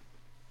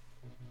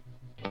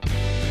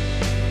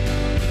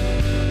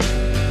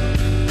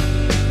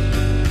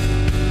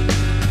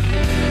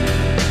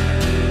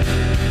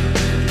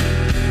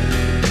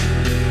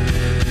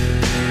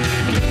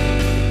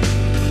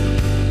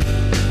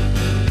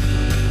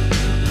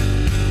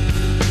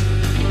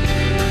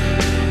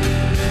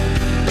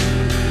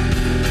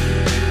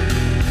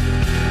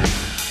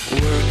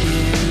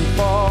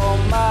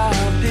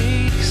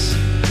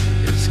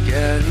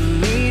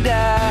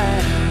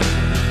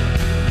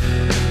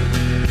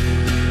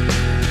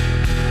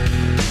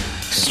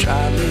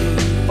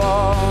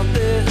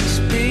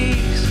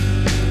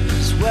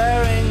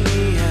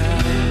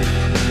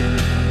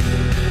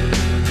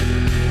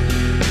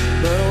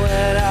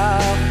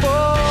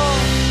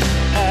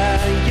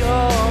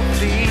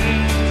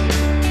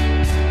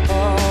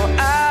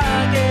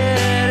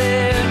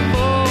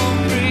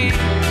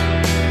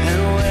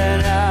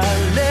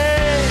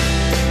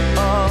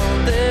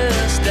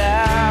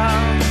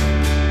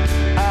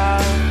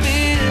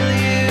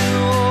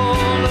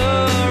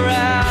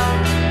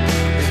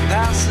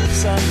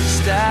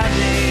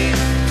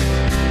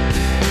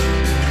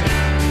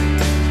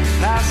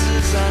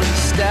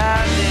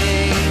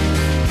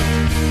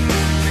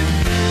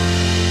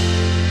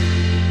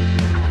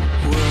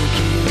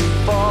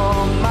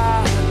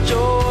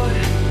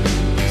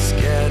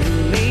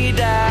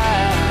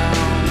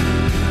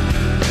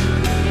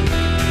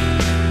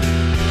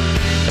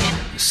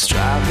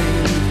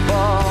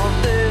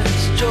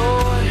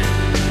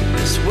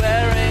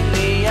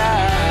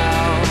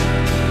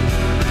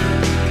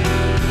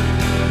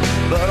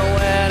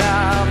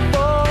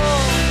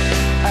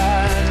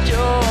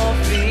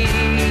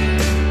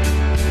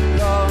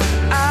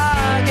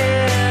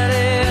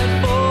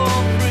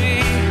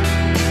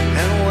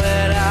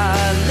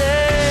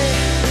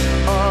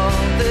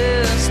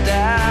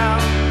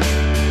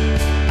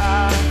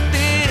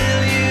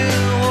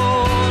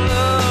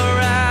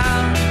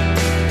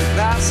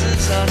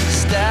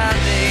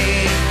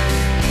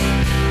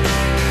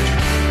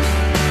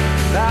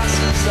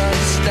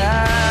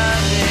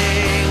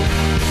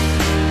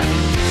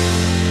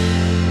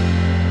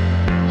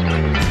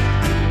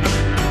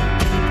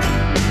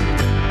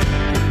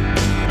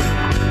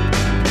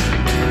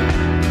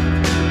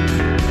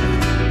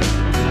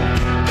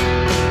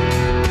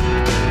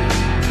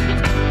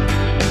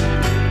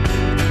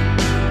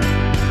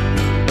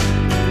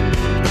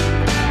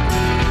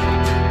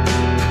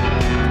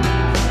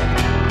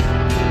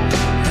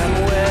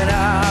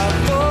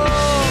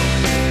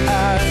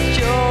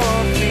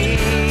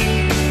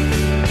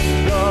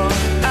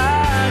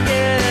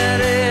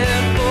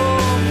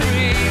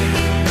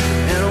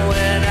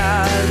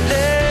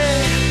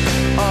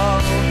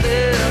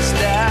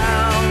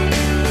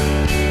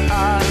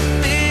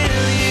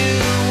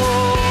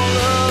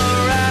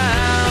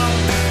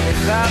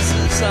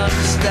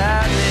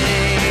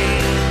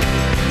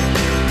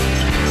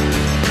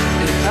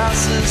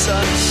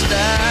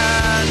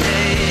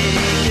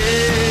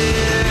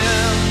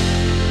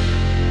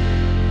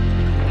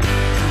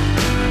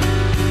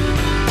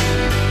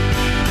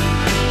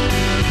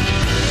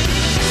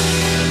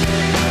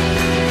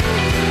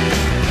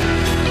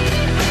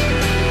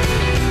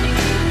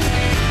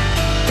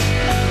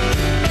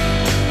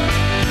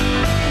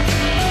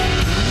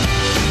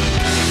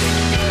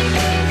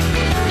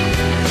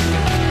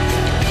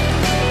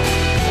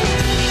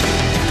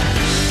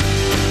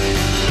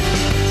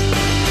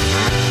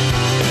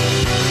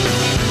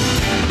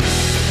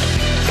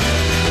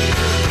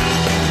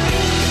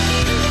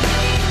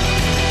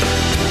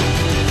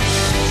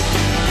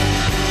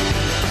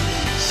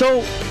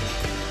 So,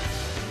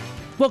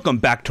 welcome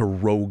back to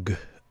Rogue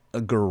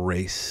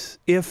Grace.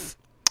 If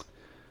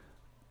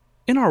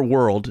in our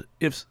world,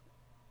 if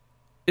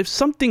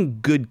something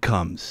good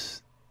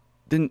comes,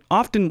 then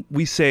often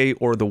we say,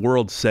 or the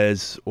world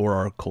says, or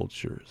our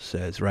culture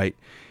says, right?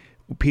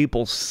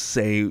 People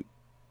say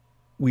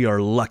we are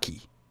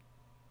lucky.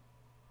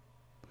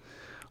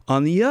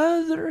 On the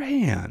other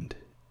hand,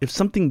 if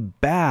something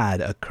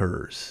bad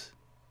occurs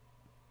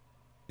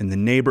in the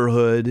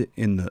neighborhood,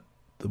 in the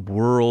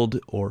world,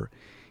 or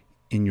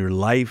in your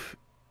life,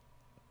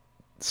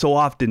 so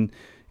often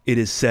it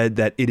is said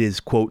that it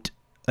is, quote,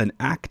 an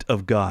act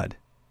of God.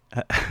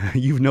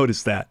 You've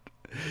noticed that.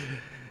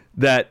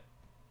 That,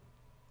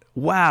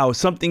 wow,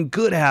 something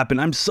good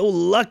happened. I'm so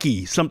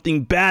lucky.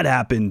 Something bad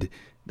happened.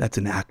 That's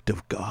an act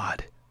of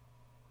God.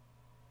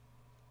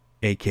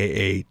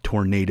 AKA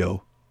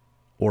tornado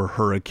or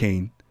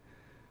hurricane.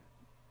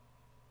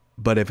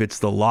 But if it's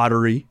the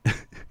lottery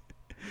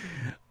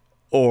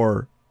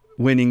or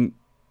winning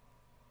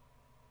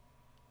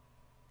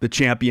the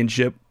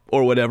championship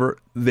or whatever,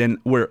 then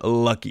we're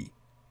lucky.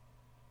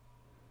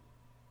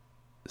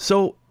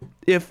 So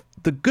if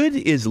the good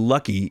is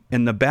lucky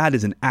and the bad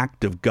is an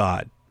act of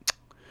God,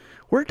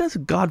 where does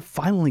God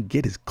finally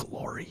get his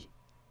glory?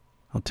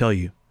 I'll tell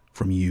you,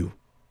 from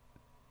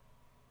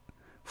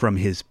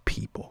his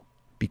people,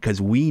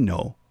 because we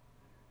know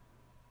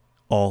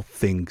all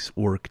things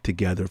work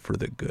together for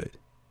the good.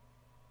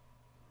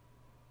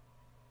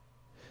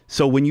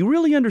 So when you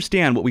really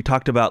understand what we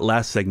talked about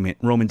last segment,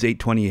 Romans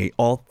 8:28,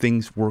 all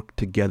things work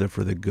together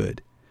for the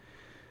good.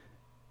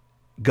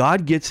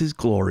 God gets his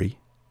glory,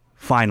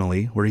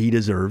 finally, where he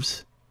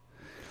deserves.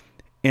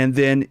 And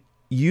then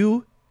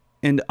you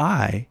and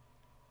I,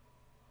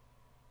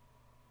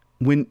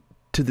 when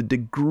to the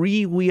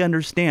degree we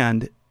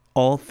understand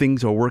all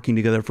things are working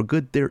together for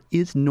good, there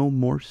is no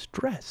more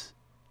stress.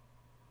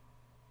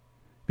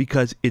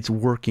 Because it's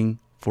working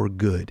for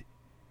good.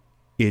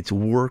 It's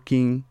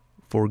working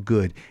for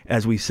good.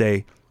 As we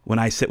say, when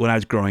I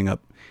was growing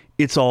up,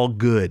 it's all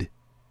good.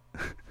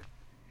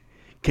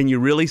 Can you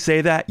really say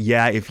that?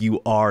 Yeah, if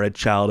you are a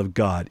child of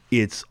God,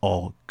 it's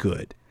all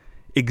good.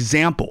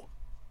 Example.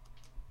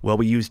 Well,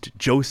 we used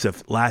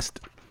Joseph last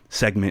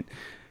segment.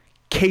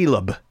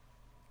 Caleb's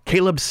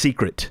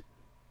secret.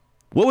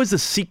 What was the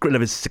secret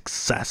of his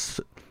success,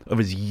 of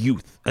his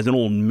youth? As an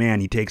old man,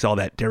 he takes all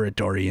that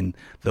territory in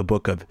the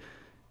book of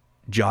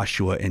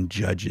Joshua and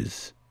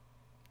Judges.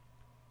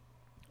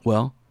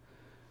 Well,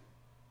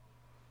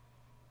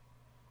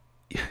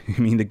 I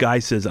mean, the guy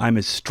says, I'm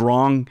as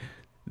strong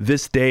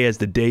this day as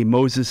the day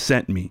Moses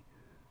sent me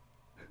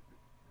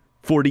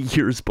 40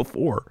 years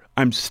before.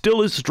 I'm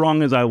still as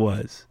strong as I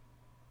was.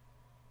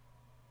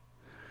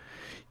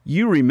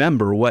 You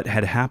remember what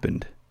had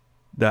happened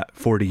that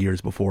 40 years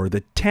before.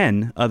 The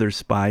 10 other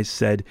spies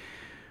said,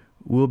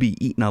 we'll be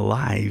eaten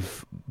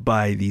alive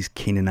by these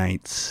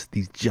Canaanites,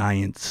 these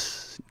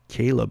giants.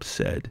 Caleb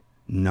said,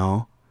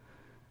 no,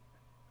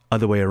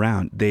 other way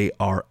around. They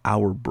are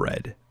our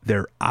bread.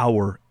 They're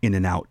our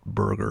In-N-Out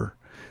burger.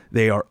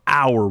 They are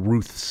our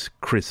Ruth's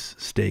Chris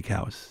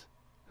Steakhouse.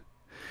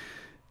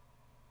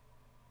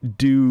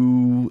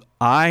 Do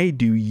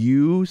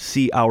you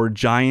see our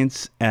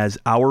giants as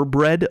our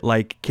bread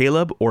like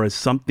Caleb, or as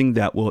something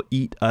that will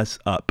eat us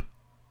up?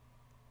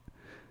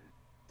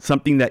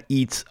 Something that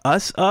eats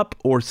us up,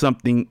 or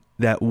something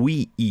that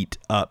we eat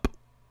up?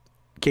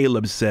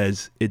 Caleb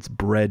says, it's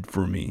bread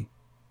for me.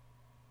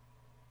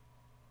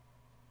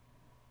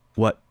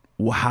 What?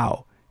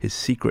 Wow. His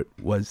secret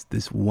was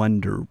this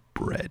wonder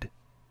bread.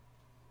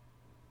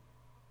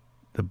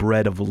 The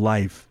bread of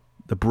life.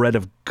 The bread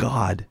of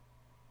God.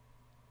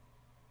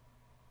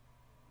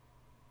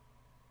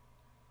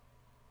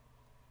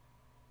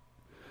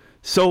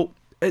 So,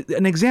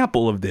 an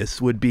example of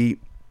this would be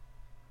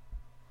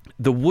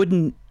the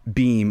wooden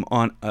beam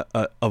on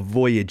a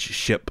voyage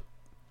ship.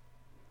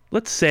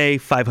 Let's say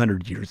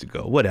 500 years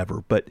ago,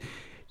 whatever. But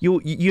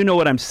you know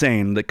what I'm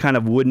saying, the kind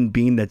of wooden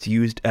beam that's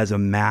used as a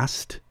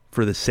mast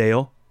for the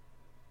sail.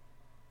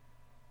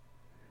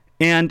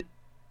 And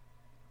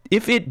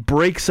if it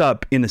breaks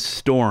up in a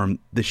storm,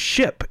 the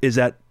ship is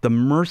at the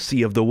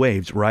mercy of the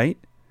waves, right?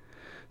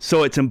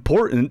 So it's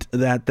important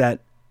that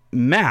that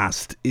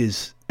mast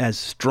is as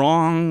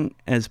strong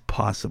as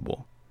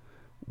possible.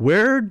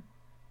 Where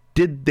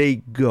did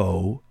they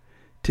go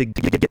to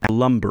get the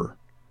lumber,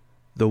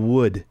 the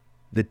wood,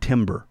 the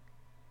timber?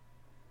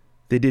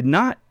 They did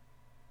not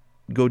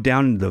go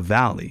down into the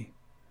valley,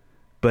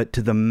 but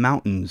to the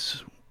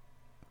mountains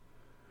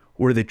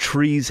where the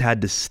trees had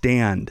to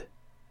stand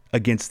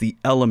against the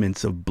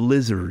elements of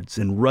blizzards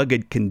and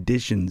rugged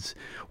conditions.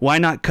 Why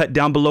not cut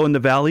down below in the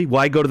valley?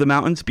 Why go to the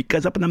mountains?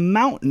 Because up in the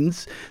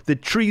mountains, the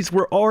trees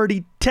were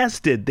already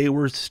tested. They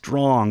were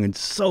strong, and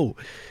so,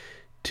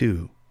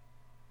 too,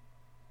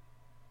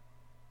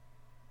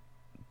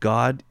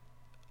 God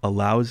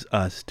allows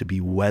us to be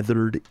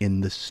weathered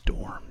in the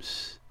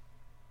storms,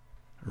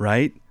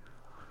 right?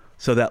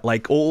 So that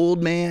like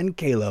old man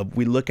Caleb,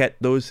 we look at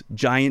those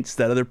giants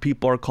that other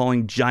people are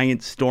calling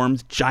giant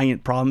storms,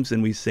 giant problems,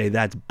 and we say,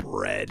 that's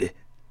bread.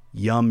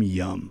 Yum,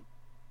 yum.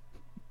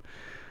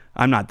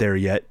 I'm not there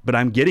yet, but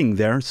I'm getting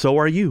there. So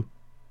are you.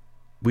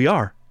 We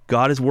are.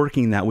 God is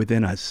working that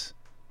within us.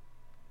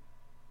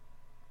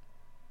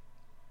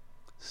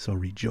 So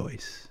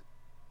rejoice.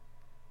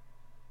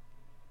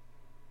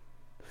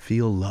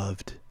 Feel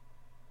loved.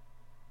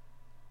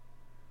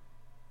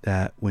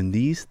 That when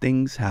these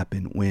things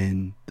happen,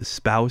 when the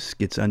spouse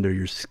gets under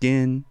your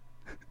skin,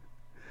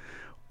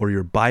 or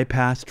you're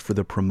bypassed for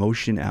the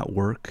promotion at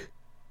work,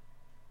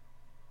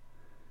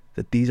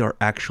 that these are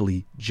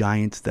actually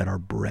giants that are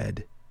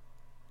bred.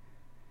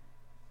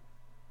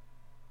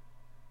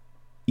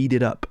 Eat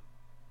it up.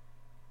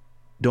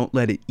 Don't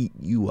let it eat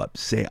you up.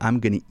 Say,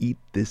 I'm going to eat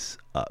this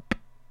up.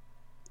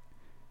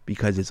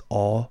 Because it's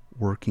all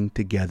working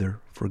together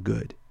for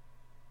good.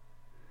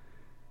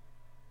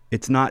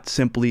 It's not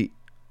simply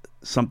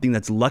something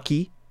that's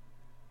lucky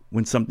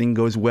when something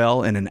goes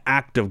well and an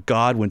act of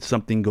God when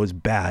something goes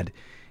bad.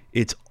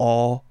 It's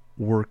all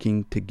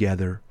working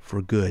together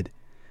for good.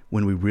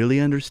 When we really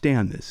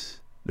understand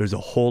this, there's a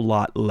whole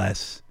lot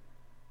less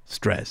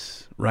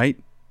stress, right?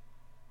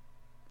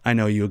 I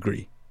know you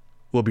agree.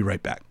 We'll be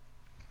right back.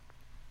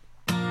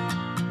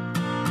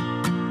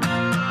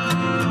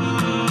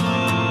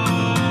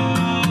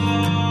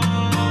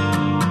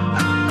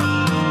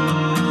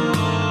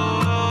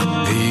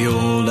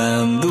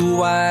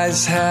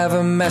 Wise have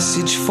a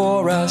message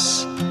for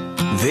us.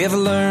 They've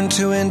learned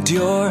to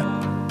endure.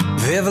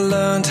 They've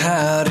learned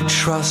how to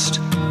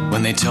trust.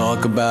 When they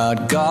talk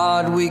about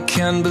God, we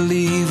can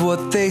believe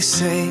what they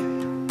say,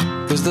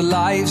 'cause the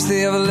lives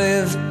they've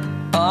lived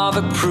are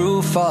the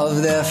proof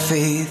of their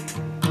faith.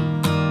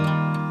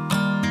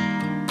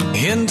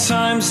 In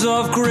times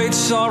of great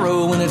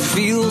sorrow, when it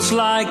feels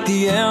like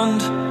the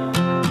end,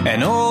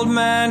 an old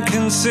man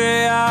can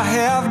say, I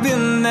have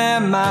been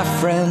there, my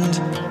friend.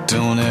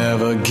 Don't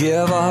ever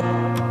give up,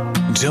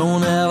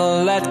 don't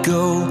ever let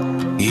go.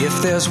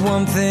 If there's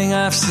one thing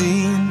I've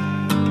seen,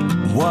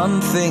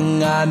 one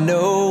thing I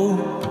know,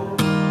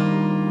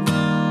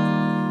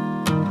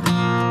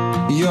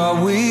 your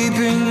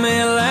weeping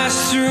may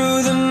last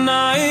through the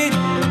night,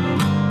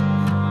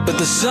 but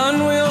the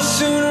sun will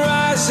soon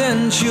rise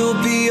and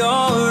you'll be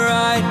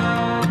alright.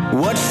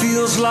 What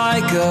feels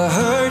like a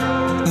hurt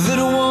that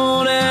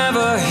won't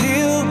ever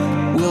heal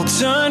will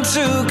turn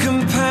to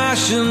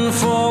compassion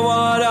for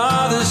what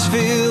others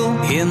feel.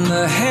 In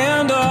the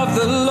hand of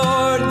the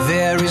Lord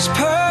there is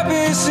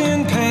purpose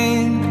in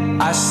pain.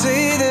 I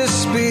say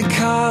this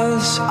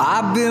because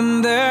I've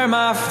been there,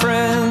 my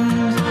friend.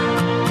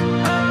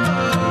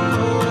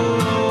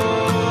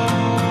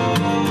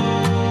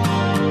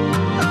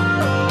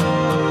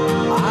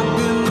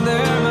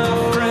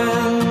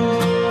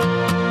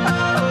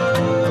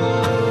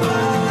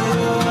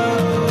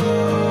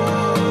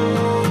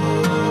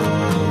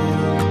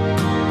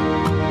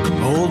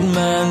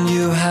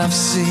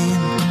 Seen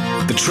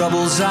the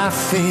troubles I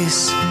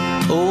face.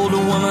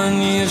 Older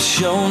woman, you've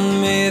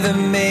shown me the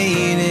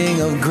meaning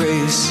of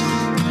grace.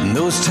 In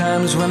those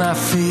times when I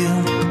feel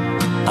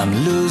I'm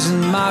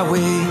losing my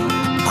way,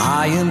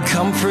 I am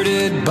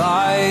comforted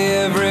by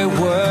every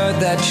word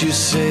that you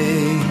say.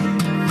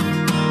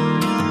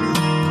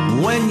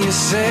 When you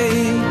say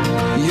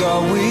your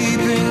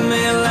weeping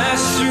may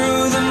last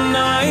through the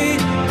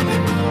night,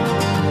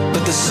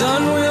 but the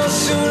sun will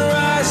soon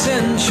rise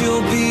and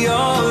you'll be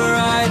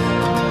alright.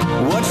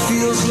 What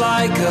feels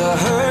like a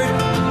hurt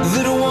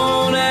that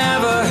won't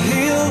ever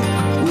heal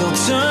will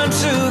turn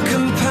to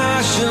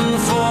compassion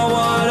for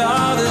what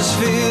others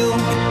feel.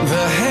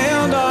 The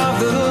hand of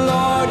the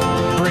Lord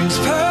brings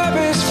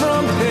purpose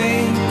from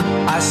pain.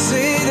 I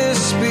say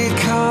this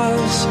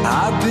because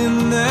I've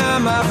been there,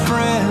 my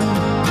friend.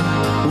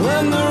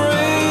 When the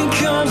rain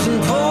comes and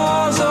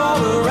pours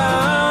all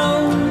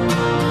around,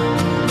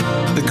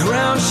 the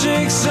ground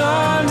shakes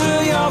under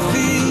your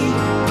feet.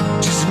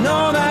 Just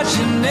know that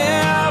you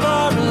never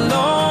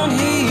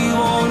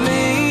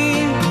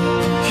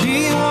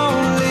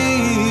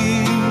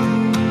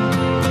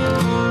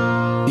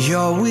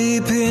your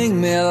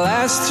weeping may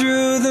last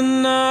through the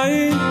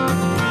night,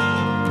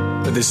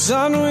 but the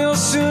sun will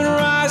soon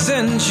rise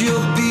and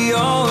you'll be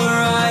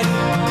alright.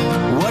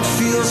 What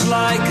feels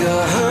like a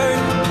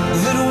hurt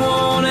that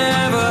won't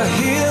ever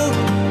heal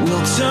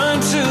will turn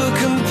to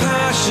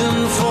compassion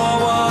for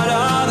what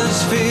others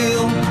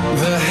feel.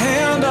 The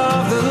hand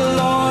of the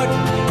Lord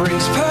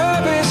brings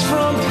purpose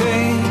from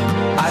pain.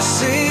 I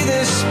say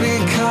this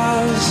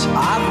because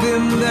I've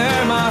been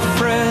there, my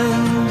friend.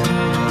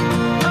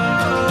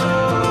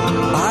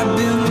 I've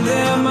been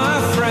there,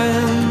 my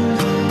friend.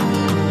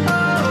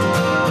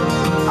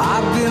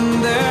 I've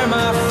been there,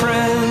 my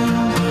friend.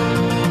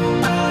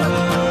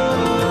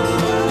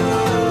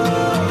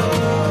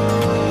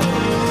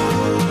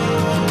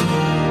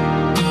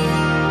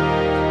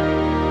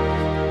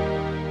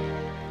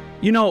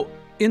 You know,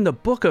 in the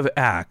book of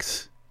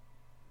Acts,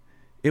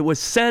 it was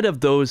said of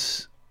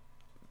those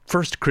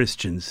first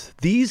Christians,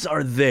 these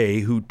are they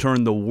who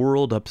turned the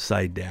world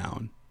upside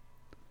down.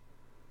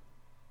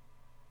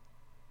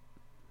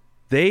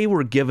 They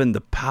were given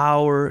the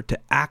power to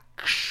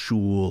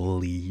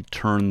actually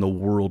turn the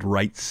world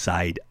right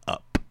side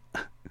up.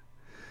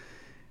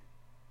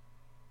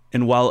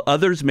 And while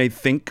others may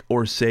think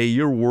or say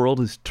your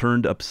world is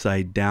turned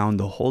upside down,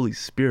 the Holy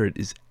Spirit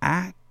is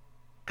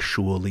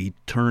actually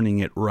turning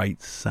it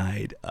right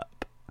side up.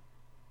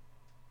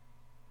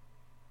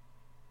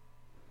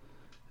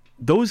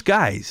 Those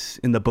guys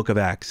in the book of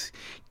Acts,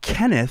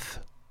 Kenneth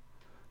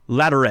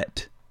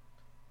Latourette,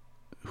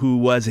 who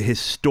was a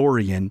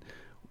historian,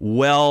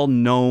 well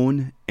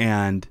known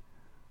and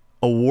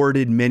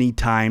awarded many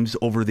times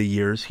over the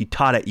years. He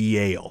taught at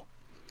Yale.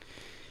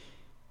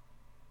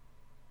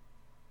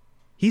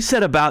 He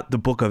said about the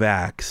book of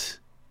Acts,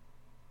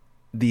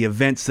 the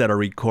events that are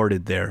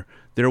recorded there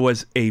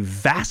was a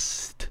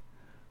vast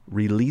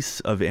release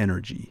of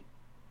energy.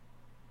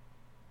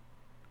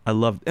 I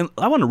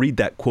want to read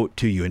that quote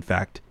to you, in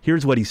fact.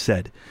 Here's what he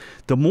said.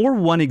 The more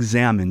one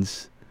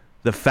examines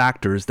the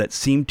factors that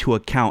seem to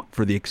account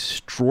for the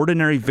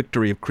extraordinary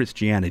victory of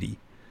Christianity,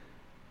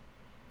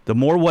 the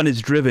more one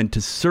is driven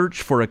to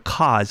search for a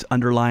cause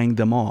underlying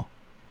them all.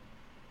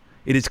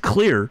 It is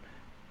clear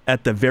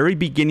at the very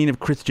beginning of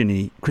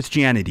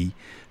Christianity,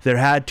 there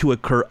had to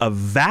occur a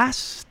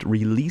vast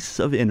release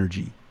of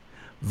energy,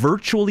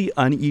 virtually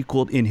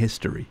unequaled in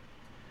history,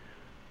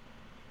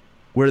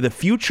 where the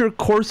future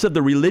course of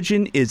the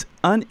religion is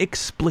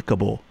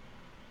inexplicable.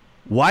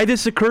 Why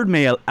this occurred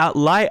may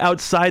lie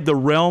outside the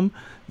realm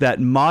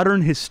that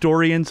modern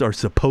historians are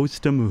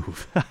supposed to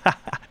move.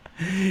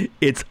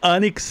 It's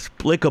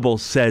inexplicable,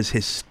 says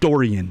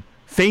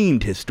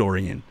famed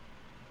historian,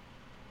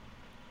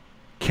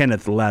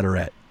 Kenneth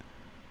Latourette.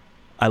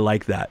 I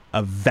like that.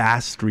 A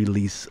vast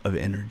release of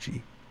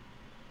energy.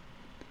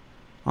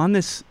 On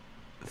this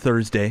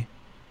Thursday,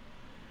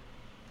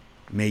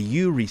 may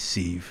you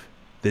receive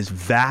this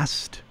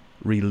vast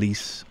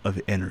release of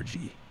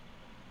energy.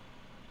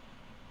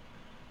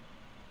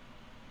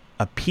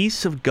 A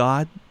peace of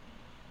God,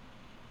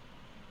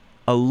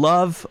 a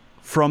love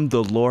from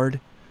the Lord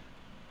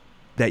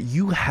that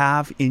you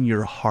have in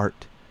your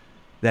heart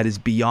that is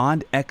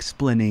beyond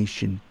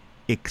explanation,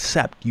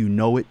 except you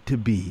know it to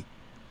be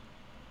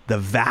the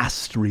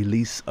vast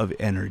release of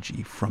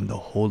energy from the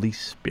Holy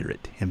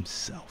Spirit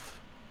himself.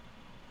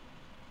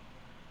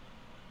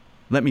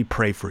 Let me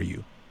pray for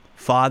you.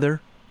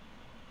 Father,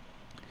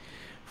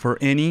 for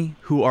any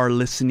who are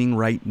listening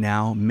right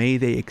now, may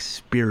they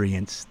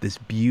experience this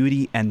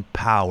beauty and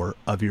power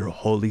of your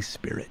Holy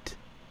Spirit.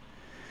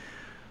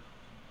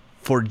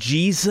 For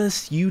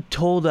Jesus, you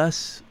told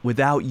us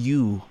without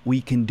you,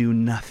 we can do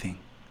nothing.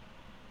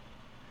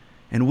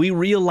 And we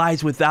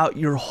realize without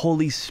your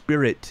Holy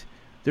Spirit,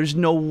 there's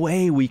no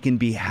way we can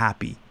be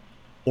happy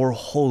or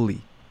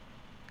holy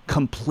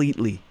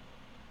completely.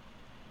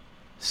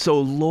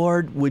 So,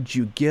 Lord, would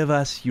you give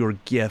us your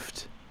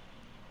gift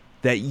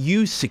that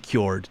you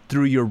secured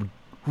through your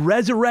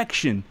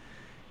resurrection?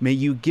 May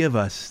you give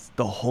us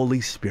the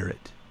Holy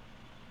Spirit.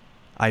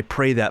 I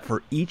pray that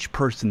for each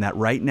person that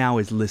right now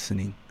is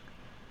listening,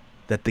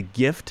 that the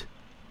gift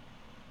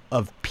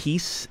of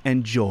peace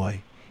and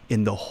joy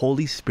in the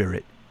Holy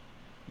Spirit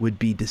would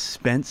be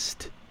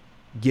dispensed,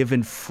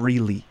 given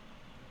freely,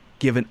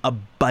 given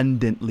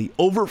abundantly,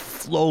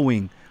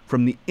 overflowing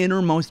from the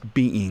innermost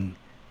being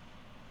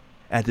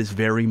at this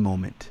very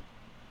moment.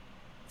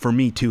 For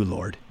me too,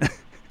 Lord.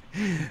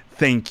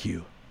 Thank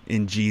you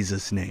in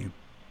Jesus' name.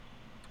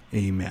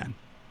 Amen.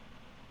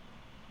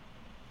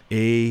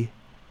 Amen.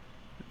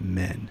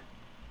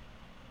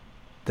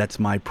 That's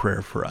my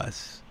prayer for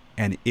us.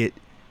 And it,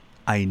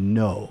 I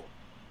know,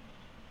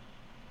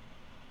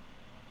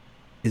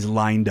 is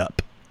lined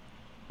up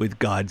with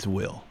God's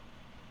will.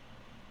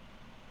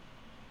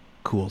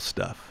 Cool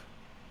stuff.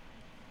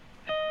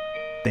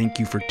 Thank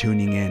you for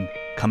tuning in.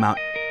 Come out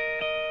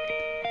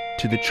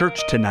to the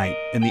church tonight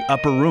in the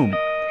upper room.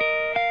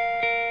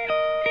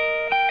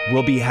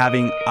 We'll be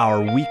having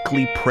our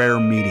weekly prayer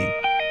meeting.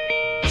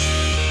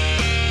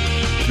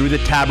 Through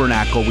the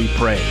tabernacle we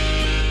pray.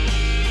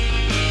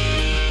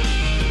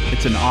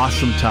 It's an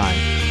awesome time.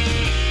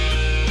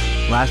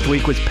 Last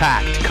week was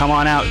packed. Come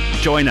on out,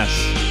 join us.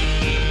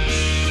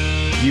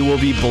 You will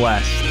be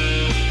blessed.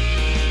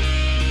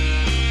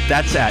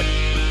 That's at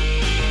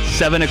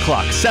 7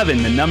 o'clock.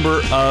 7, the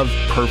number of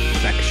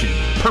perfection.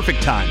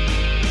 Perfect time.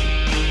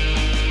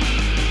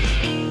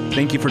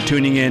 Thank you for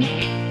tuning in.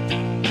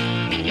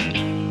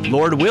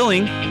 Lord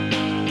willing,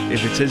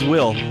 if it's his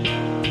will,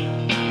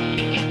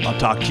 I'll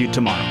talk to you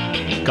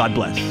tomorrow. God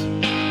bless.